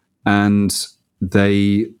think. And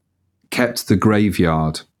they kept the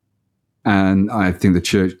graveyard. And I think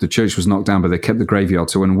the church was knocked down, but they kept the graveyard.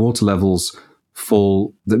 So when water levels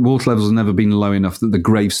fall, the water levels have never been low enough that the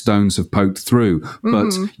gravestones have poked through. Mm-hmm.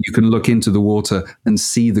 But you can look into the water and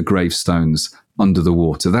see the gravestones under the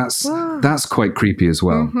water. That's quite creepy as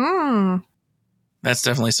well. Mm-hmm. That's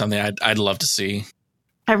definitely something I'd love to see.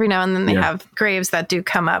 Every now and then they have graves that do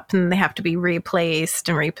come up and they have to be replaced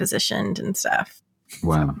and repositioned and stuff.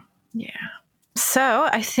 Wow. Yeah. So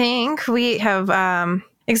I think we have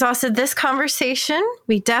exhausted this conversation.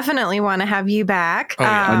 We definitely want to have you back. Oh,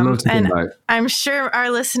 yeah. I'd love to come back. I'm sure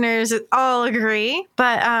our listeners all agree.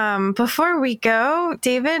 But before we go,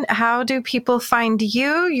 David, how do people find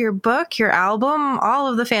you, your book, your album, all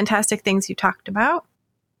of the fantastic things you talked about?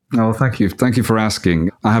 Oh, thank you. Thank you for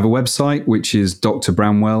asking. I have a website, which is Dr.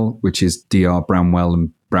 Bramwell, which is Dr. Bramwell,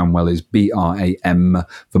 and Bramwell is BRAM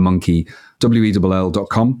for monkey,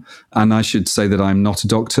 WELL.com. And I should say that I'm not a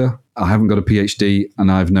doctor. I haven't got a PhD,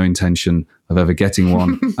 and I have no intention of ever getting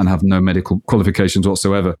one and have no medical qualifications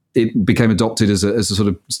whatsoever. It became adopted as a sort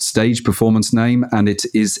of stage performance name, and it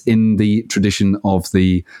is in the tradition of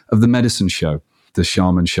the medicine show, the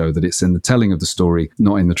shaman show, that it's in the telling of the story,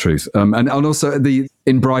 not in the truth. And also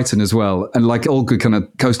in Brighton as well. And like all good kind of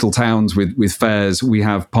coastal towns with fairs, we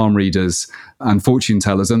have palm readers and fortune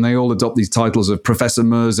tellers, and they all adopt these titles of Professor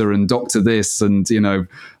Mirza and Doctor this, and, you know,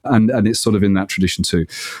 and it's sort of in that tradition too.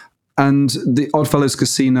 And the Oddfellows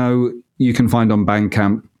Casino, you can find on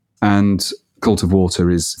Bandcamp, and Cult of Water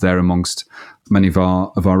is there amongst many of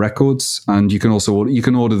our records. And you can also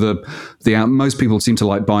order the most people seem to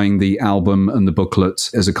like buying the album and the booklet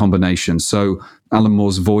as a combination. So Alan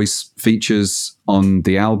Moore's voice features on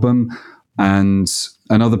the album, and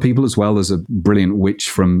other people as well. There's a brilliant witch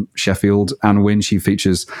from Sheffield, Anne Wynne. She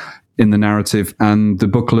features in the narrative, and the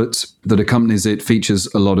booklet that accompanies it features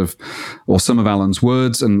a lot of, or some of Alan's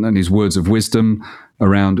words and his words of wisdom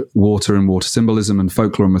around water and water symbolism and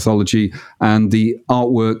folklore and mythology. And the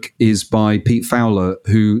artwork is by Pete Fowler,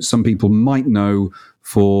 who some people might know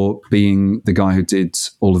for being the guy who did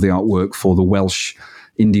all of the artwork for the Welsh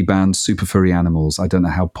indie band Super Furry Animals. I don't know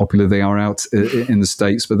how popular they are out in the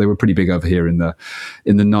States, but they were pretty big over here in the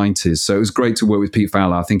 90s. So it was great to work with Pete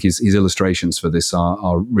Fowler. I think his illustrations for this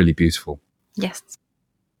are really beautiful. Yes.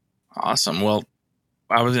 Awesome. Well,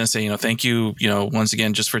 I was going to say, thank you, once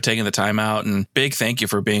again, just for taking the time out, and big thank you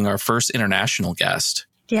for being our first international guest.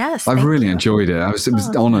 Yes. I've really enjoyed it. It was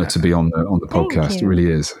an honor to be on the podcast. It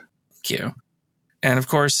really is. Thank you. And of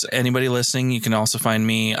course, anybody listening, you can also find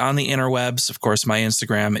me on the interwebs. Of course, my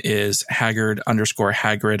Instagram is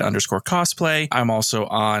Hagrid_cosplay. I'm also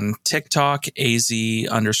on TikTok,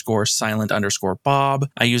 AZ_silent_Bob.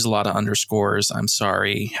 I use a lot of underscores. I'm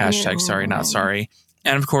sorry. Hashtag sorry, not sorry.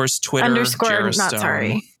 And of course, Twitter. Underscore, not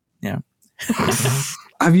sorry. Yeah.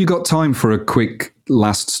 Have you got time for a quick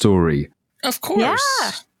last story? Of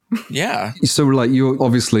course. Yeah. So, like, you're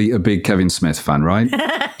obviously a big Kevin Smith fan, right?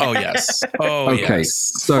 Oh, yes. Oh, okay.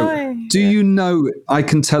 Yes. So, do you know, I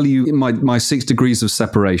can tell you my 6 degrees of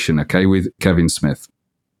separation, okay, with Kevin Smith.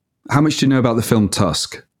 How much do you know about the film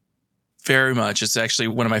Tusk? Very much. It's actually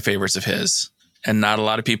one of my favorites of his. And not a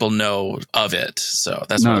lot of people know of it. So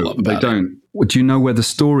that's what I love about it. No, they don't. Do you know where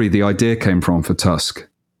the idea came from for Tusk?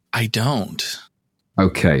 I don't.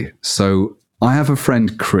 Okay. So, I have a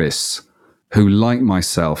friend, Chris, who, like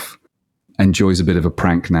myself, enjoys a bit of a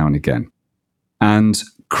prank now and again. And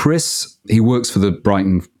Chris, he works for the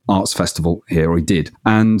Brighton Arts Festival here, or he did.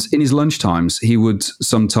 And in his lunchtimes, he would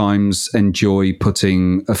sometimes enjoy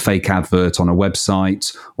putting a fake advert on a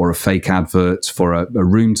website or a fake advert for a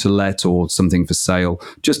room to let or something for sale.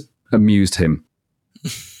 Just amused him.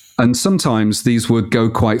 And sometimes these would go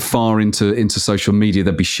quite far into social media.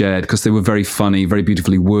 They'd be shared because they were very funny, very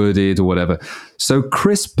beautifully worded or whatever. So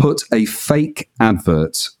Chris put a fake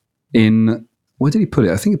advert in, where did he put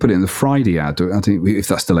it? I think he put it in the Friday ad. I think if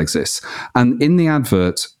that still exists. And in the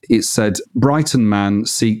advert, it said, Brighton man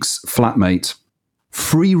seeks flatmate,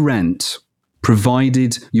 free rent,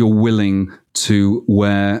 provided you're willing to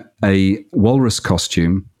wear a walrus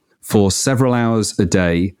costume for several hours a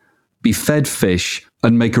day, be fed fish,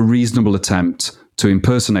 and make a reasonable attempt to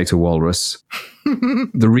impersonate a walrus.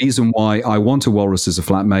 The reason why I want a walrus as a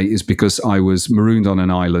flatmate is because I was marooned on an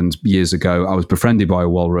island years ago. I was befriended by a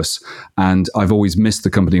walrus, and I've always missed the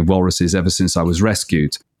company of walruses ever since I was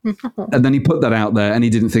rescued. And then he put that out there, and he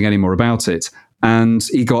didn't think any more about it. And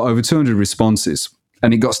he got over 200 responses,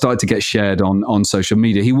 and it started to get shared on social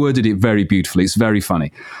media. He worded it very beautifully. It's very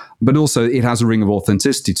funny. But also, it has a ring of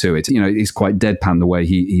authenticity to it. You know, he's quite deadpan the way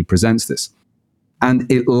he presents this.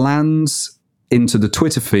 And it lands into the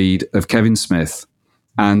Twitter feed of Kevin Smith.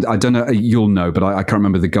 And I don't know, you'll know, but I can't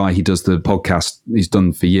remember the guy he does the podcast. He's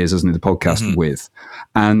done for years, hasn't he, the podcast with.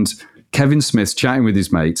 And Kevin Smith's chatting with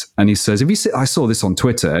his mate, and he says, I saw this on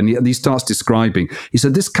Twitter, and he starts describing, he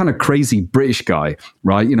said, this kind of crazy British guy,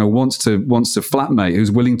 right, you know, wants a flatmate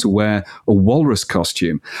who's willing to wear a walrus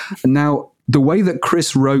costume. And now, the way that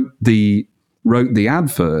Chris wrote the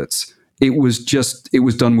adverts, it was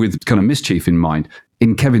done with kind of mischief in mind.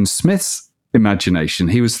 In Kevin Smith's imagination,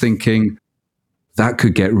 he was thinking, that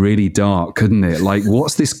could get really dark, couldn't it? Like,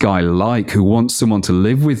 what's this guy like who wants someone to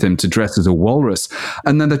live with him to dress as a walrus?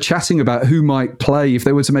 And then they're chatting about who might play, if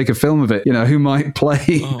they were to make a film of it, you know, who might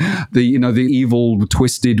play the evil,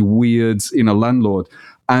 twisted, weird, landlord.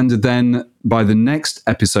 And then by the next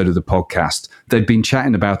episode of the podcast, they'd been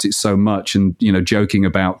chatting about it so much and, joking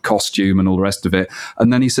about costume and all the rest of it.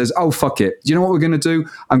 And then he says, oh, fuck it. Do you know what we're going to do?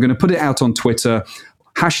 I'm going to put it out on Twitter.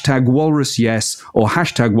 #walrus yes or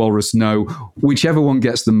 #walrus no. Whichever one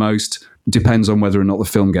gets the most depends on whether or not the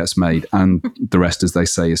film gets made. And the rest, as they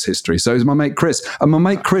say, is history. So it's my mate Chris. And my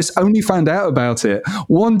mate Chris only found out about it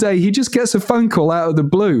one day. He just gets a phone call out of the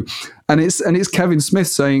blue. And it's Kevin Smith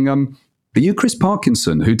saying, are you Chris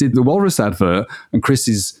Parkinson, who did the Walrus advert? And Chris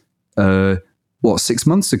is, 6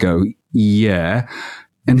 months ago? Yeah.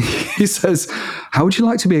 And he says, how would you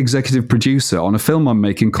like to be executive producer on a film I'm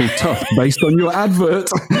making called Tough, based on your advert?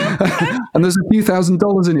 And there's a few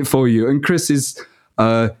 $1,000s in it for you. And Chris is,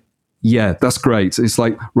 yeah, that's great. It's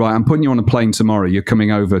like, right, I'm putting you on a plane tomorrow. You're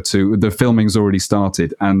coming over to, the filming's already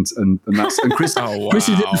started. And Chris, oh, wow. Chris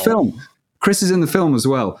is in the film. Chris is in the film as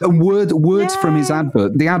well. And words from his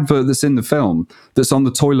advert, the advert that's in the film, that's on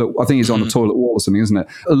the toilet, I think it's on the toilet wall or something, isn't it?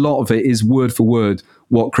 A lot of it is word for word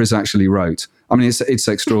what Chris actually wrote. I mean, it's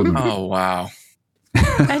extraordinary. Oh, wow.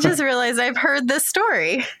 I just realized I've heard this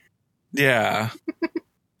story. Yeah.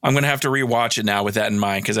 I'm going to have to rewatch it now with that in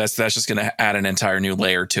mind, because that's just going to add an entire new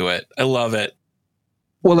layer to it. I love it.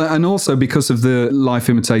 Well, and also because of the life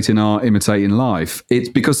imitating art, imitating life, it's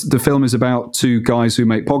because the film is about two guys who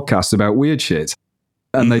make podcasts about weird shit.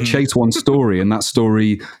 And they chase one story, and that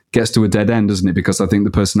story gets to a dead end, doesn't it? Because I think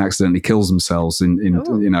the person accidentally kills themselves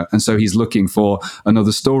and so he's looking for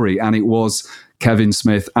another story. And it was Kevin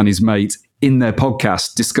Smith and his mate in their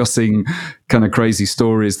podcast discussing kind of crazy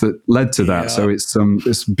stories that led to that. Yeah. So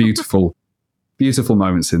it's beautiful, beautiful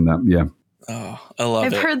moments in that. Yeah. Oh, I love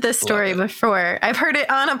it. I've heard this story before. I've heard it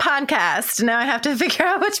on a podcast. Now I have to figure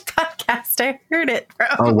out which podcast I heard it from.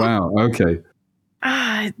 Oh, wow. Okay.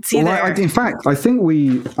 It's either... Well, in fact, I think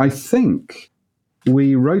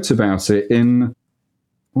we wrote about it in,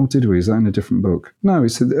 or did we? Is that in a different book? No,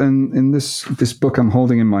 it's in this book I'm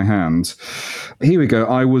holding in my hand. Here we go.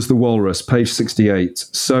 I Was the Walrus, page 68.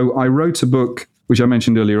 So I wrote a book, which I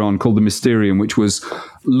mentioned earlier on, called The Mysterium, which was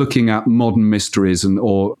looking at modern mysteries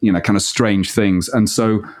or kind of strange things. And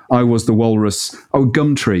so I was the walrus. Oh,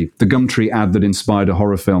 Gumtree, the Gumtree ad that inspired a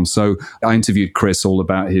horror film. So I interviewed Chris all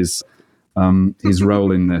about his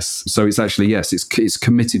role in this. So it's actually, yes, it's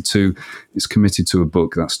committed to a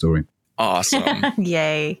book, that story. Awesome.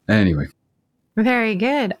 Yay. Anyway. Very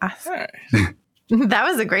good. Awesome. Right. That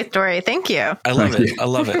was a great story. Thank you. I love it. I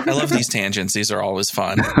love it. I love these tangents. These are always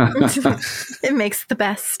fun. It makes the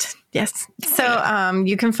best. Yes. So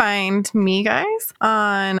you can find me, guys,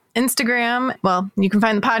 on Instagram. Well, you can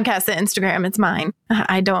find the podcast at Instagram. It's mine.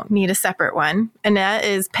 I don't need a separate one. And that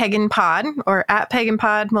is Pagan Pod, or at Pagan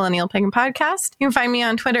Pod, Millennial Pagan Podcast. You can find me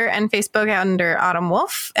on Twitter and Facebook under Autumn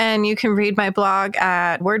Wolf. And you can read my blog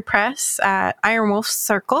at WordPress at Iron Wolf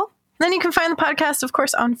Circle. Then you can find the podcast, of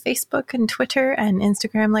course, on Facebook and Twitter and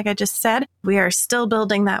Instagram, like I just said. We are still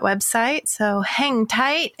building that website, so hang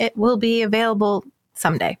tight. It will be available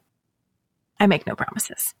someday. I make no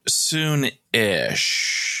promises. Soon-ish.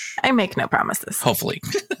 I make no promises. Hopefully.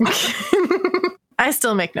 I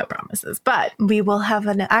still make no promises, but we will have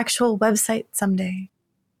an actual website someday.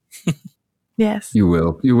 Yes. You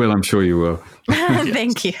will. I'm sure you will.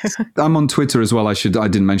 Thank you. I'm on Twitter as well. I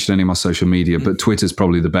didn't mention any of my social media, but Twitter's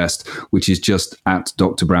probably the best, which is just at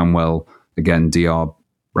Dr. Bramwell. Again, Dr.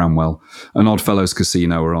 Bramwell. And Oddfellows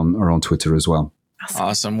Casino are on Twitter as well.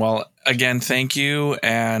 Awesome. Well, again, thank you.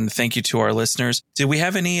 And thank you to our listeners. Did we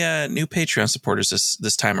have any new Patreon supporters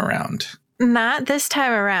this time around? Not this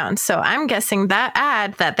time around. So I'm guessing that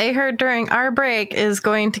ad that they heard during our break is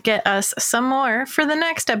going to get us some more for the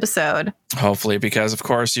next episode. Hopefully, because of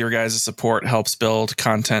course, your guys' support helps build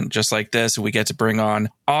content just like this. We get to bring on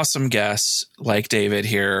awesome guests like David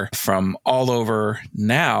here from all over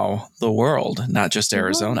now the world, not just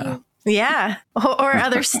Arizona. Yeah. Or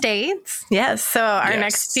other states. Yes. So our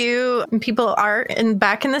next few people are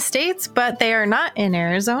back in the States, but they are not in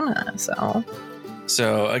Arizona.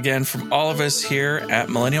 So again, from all of us here at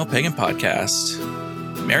Millennial Pagan Podcast,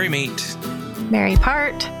 merry meet, merry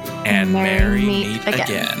part, and merry meet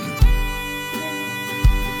again.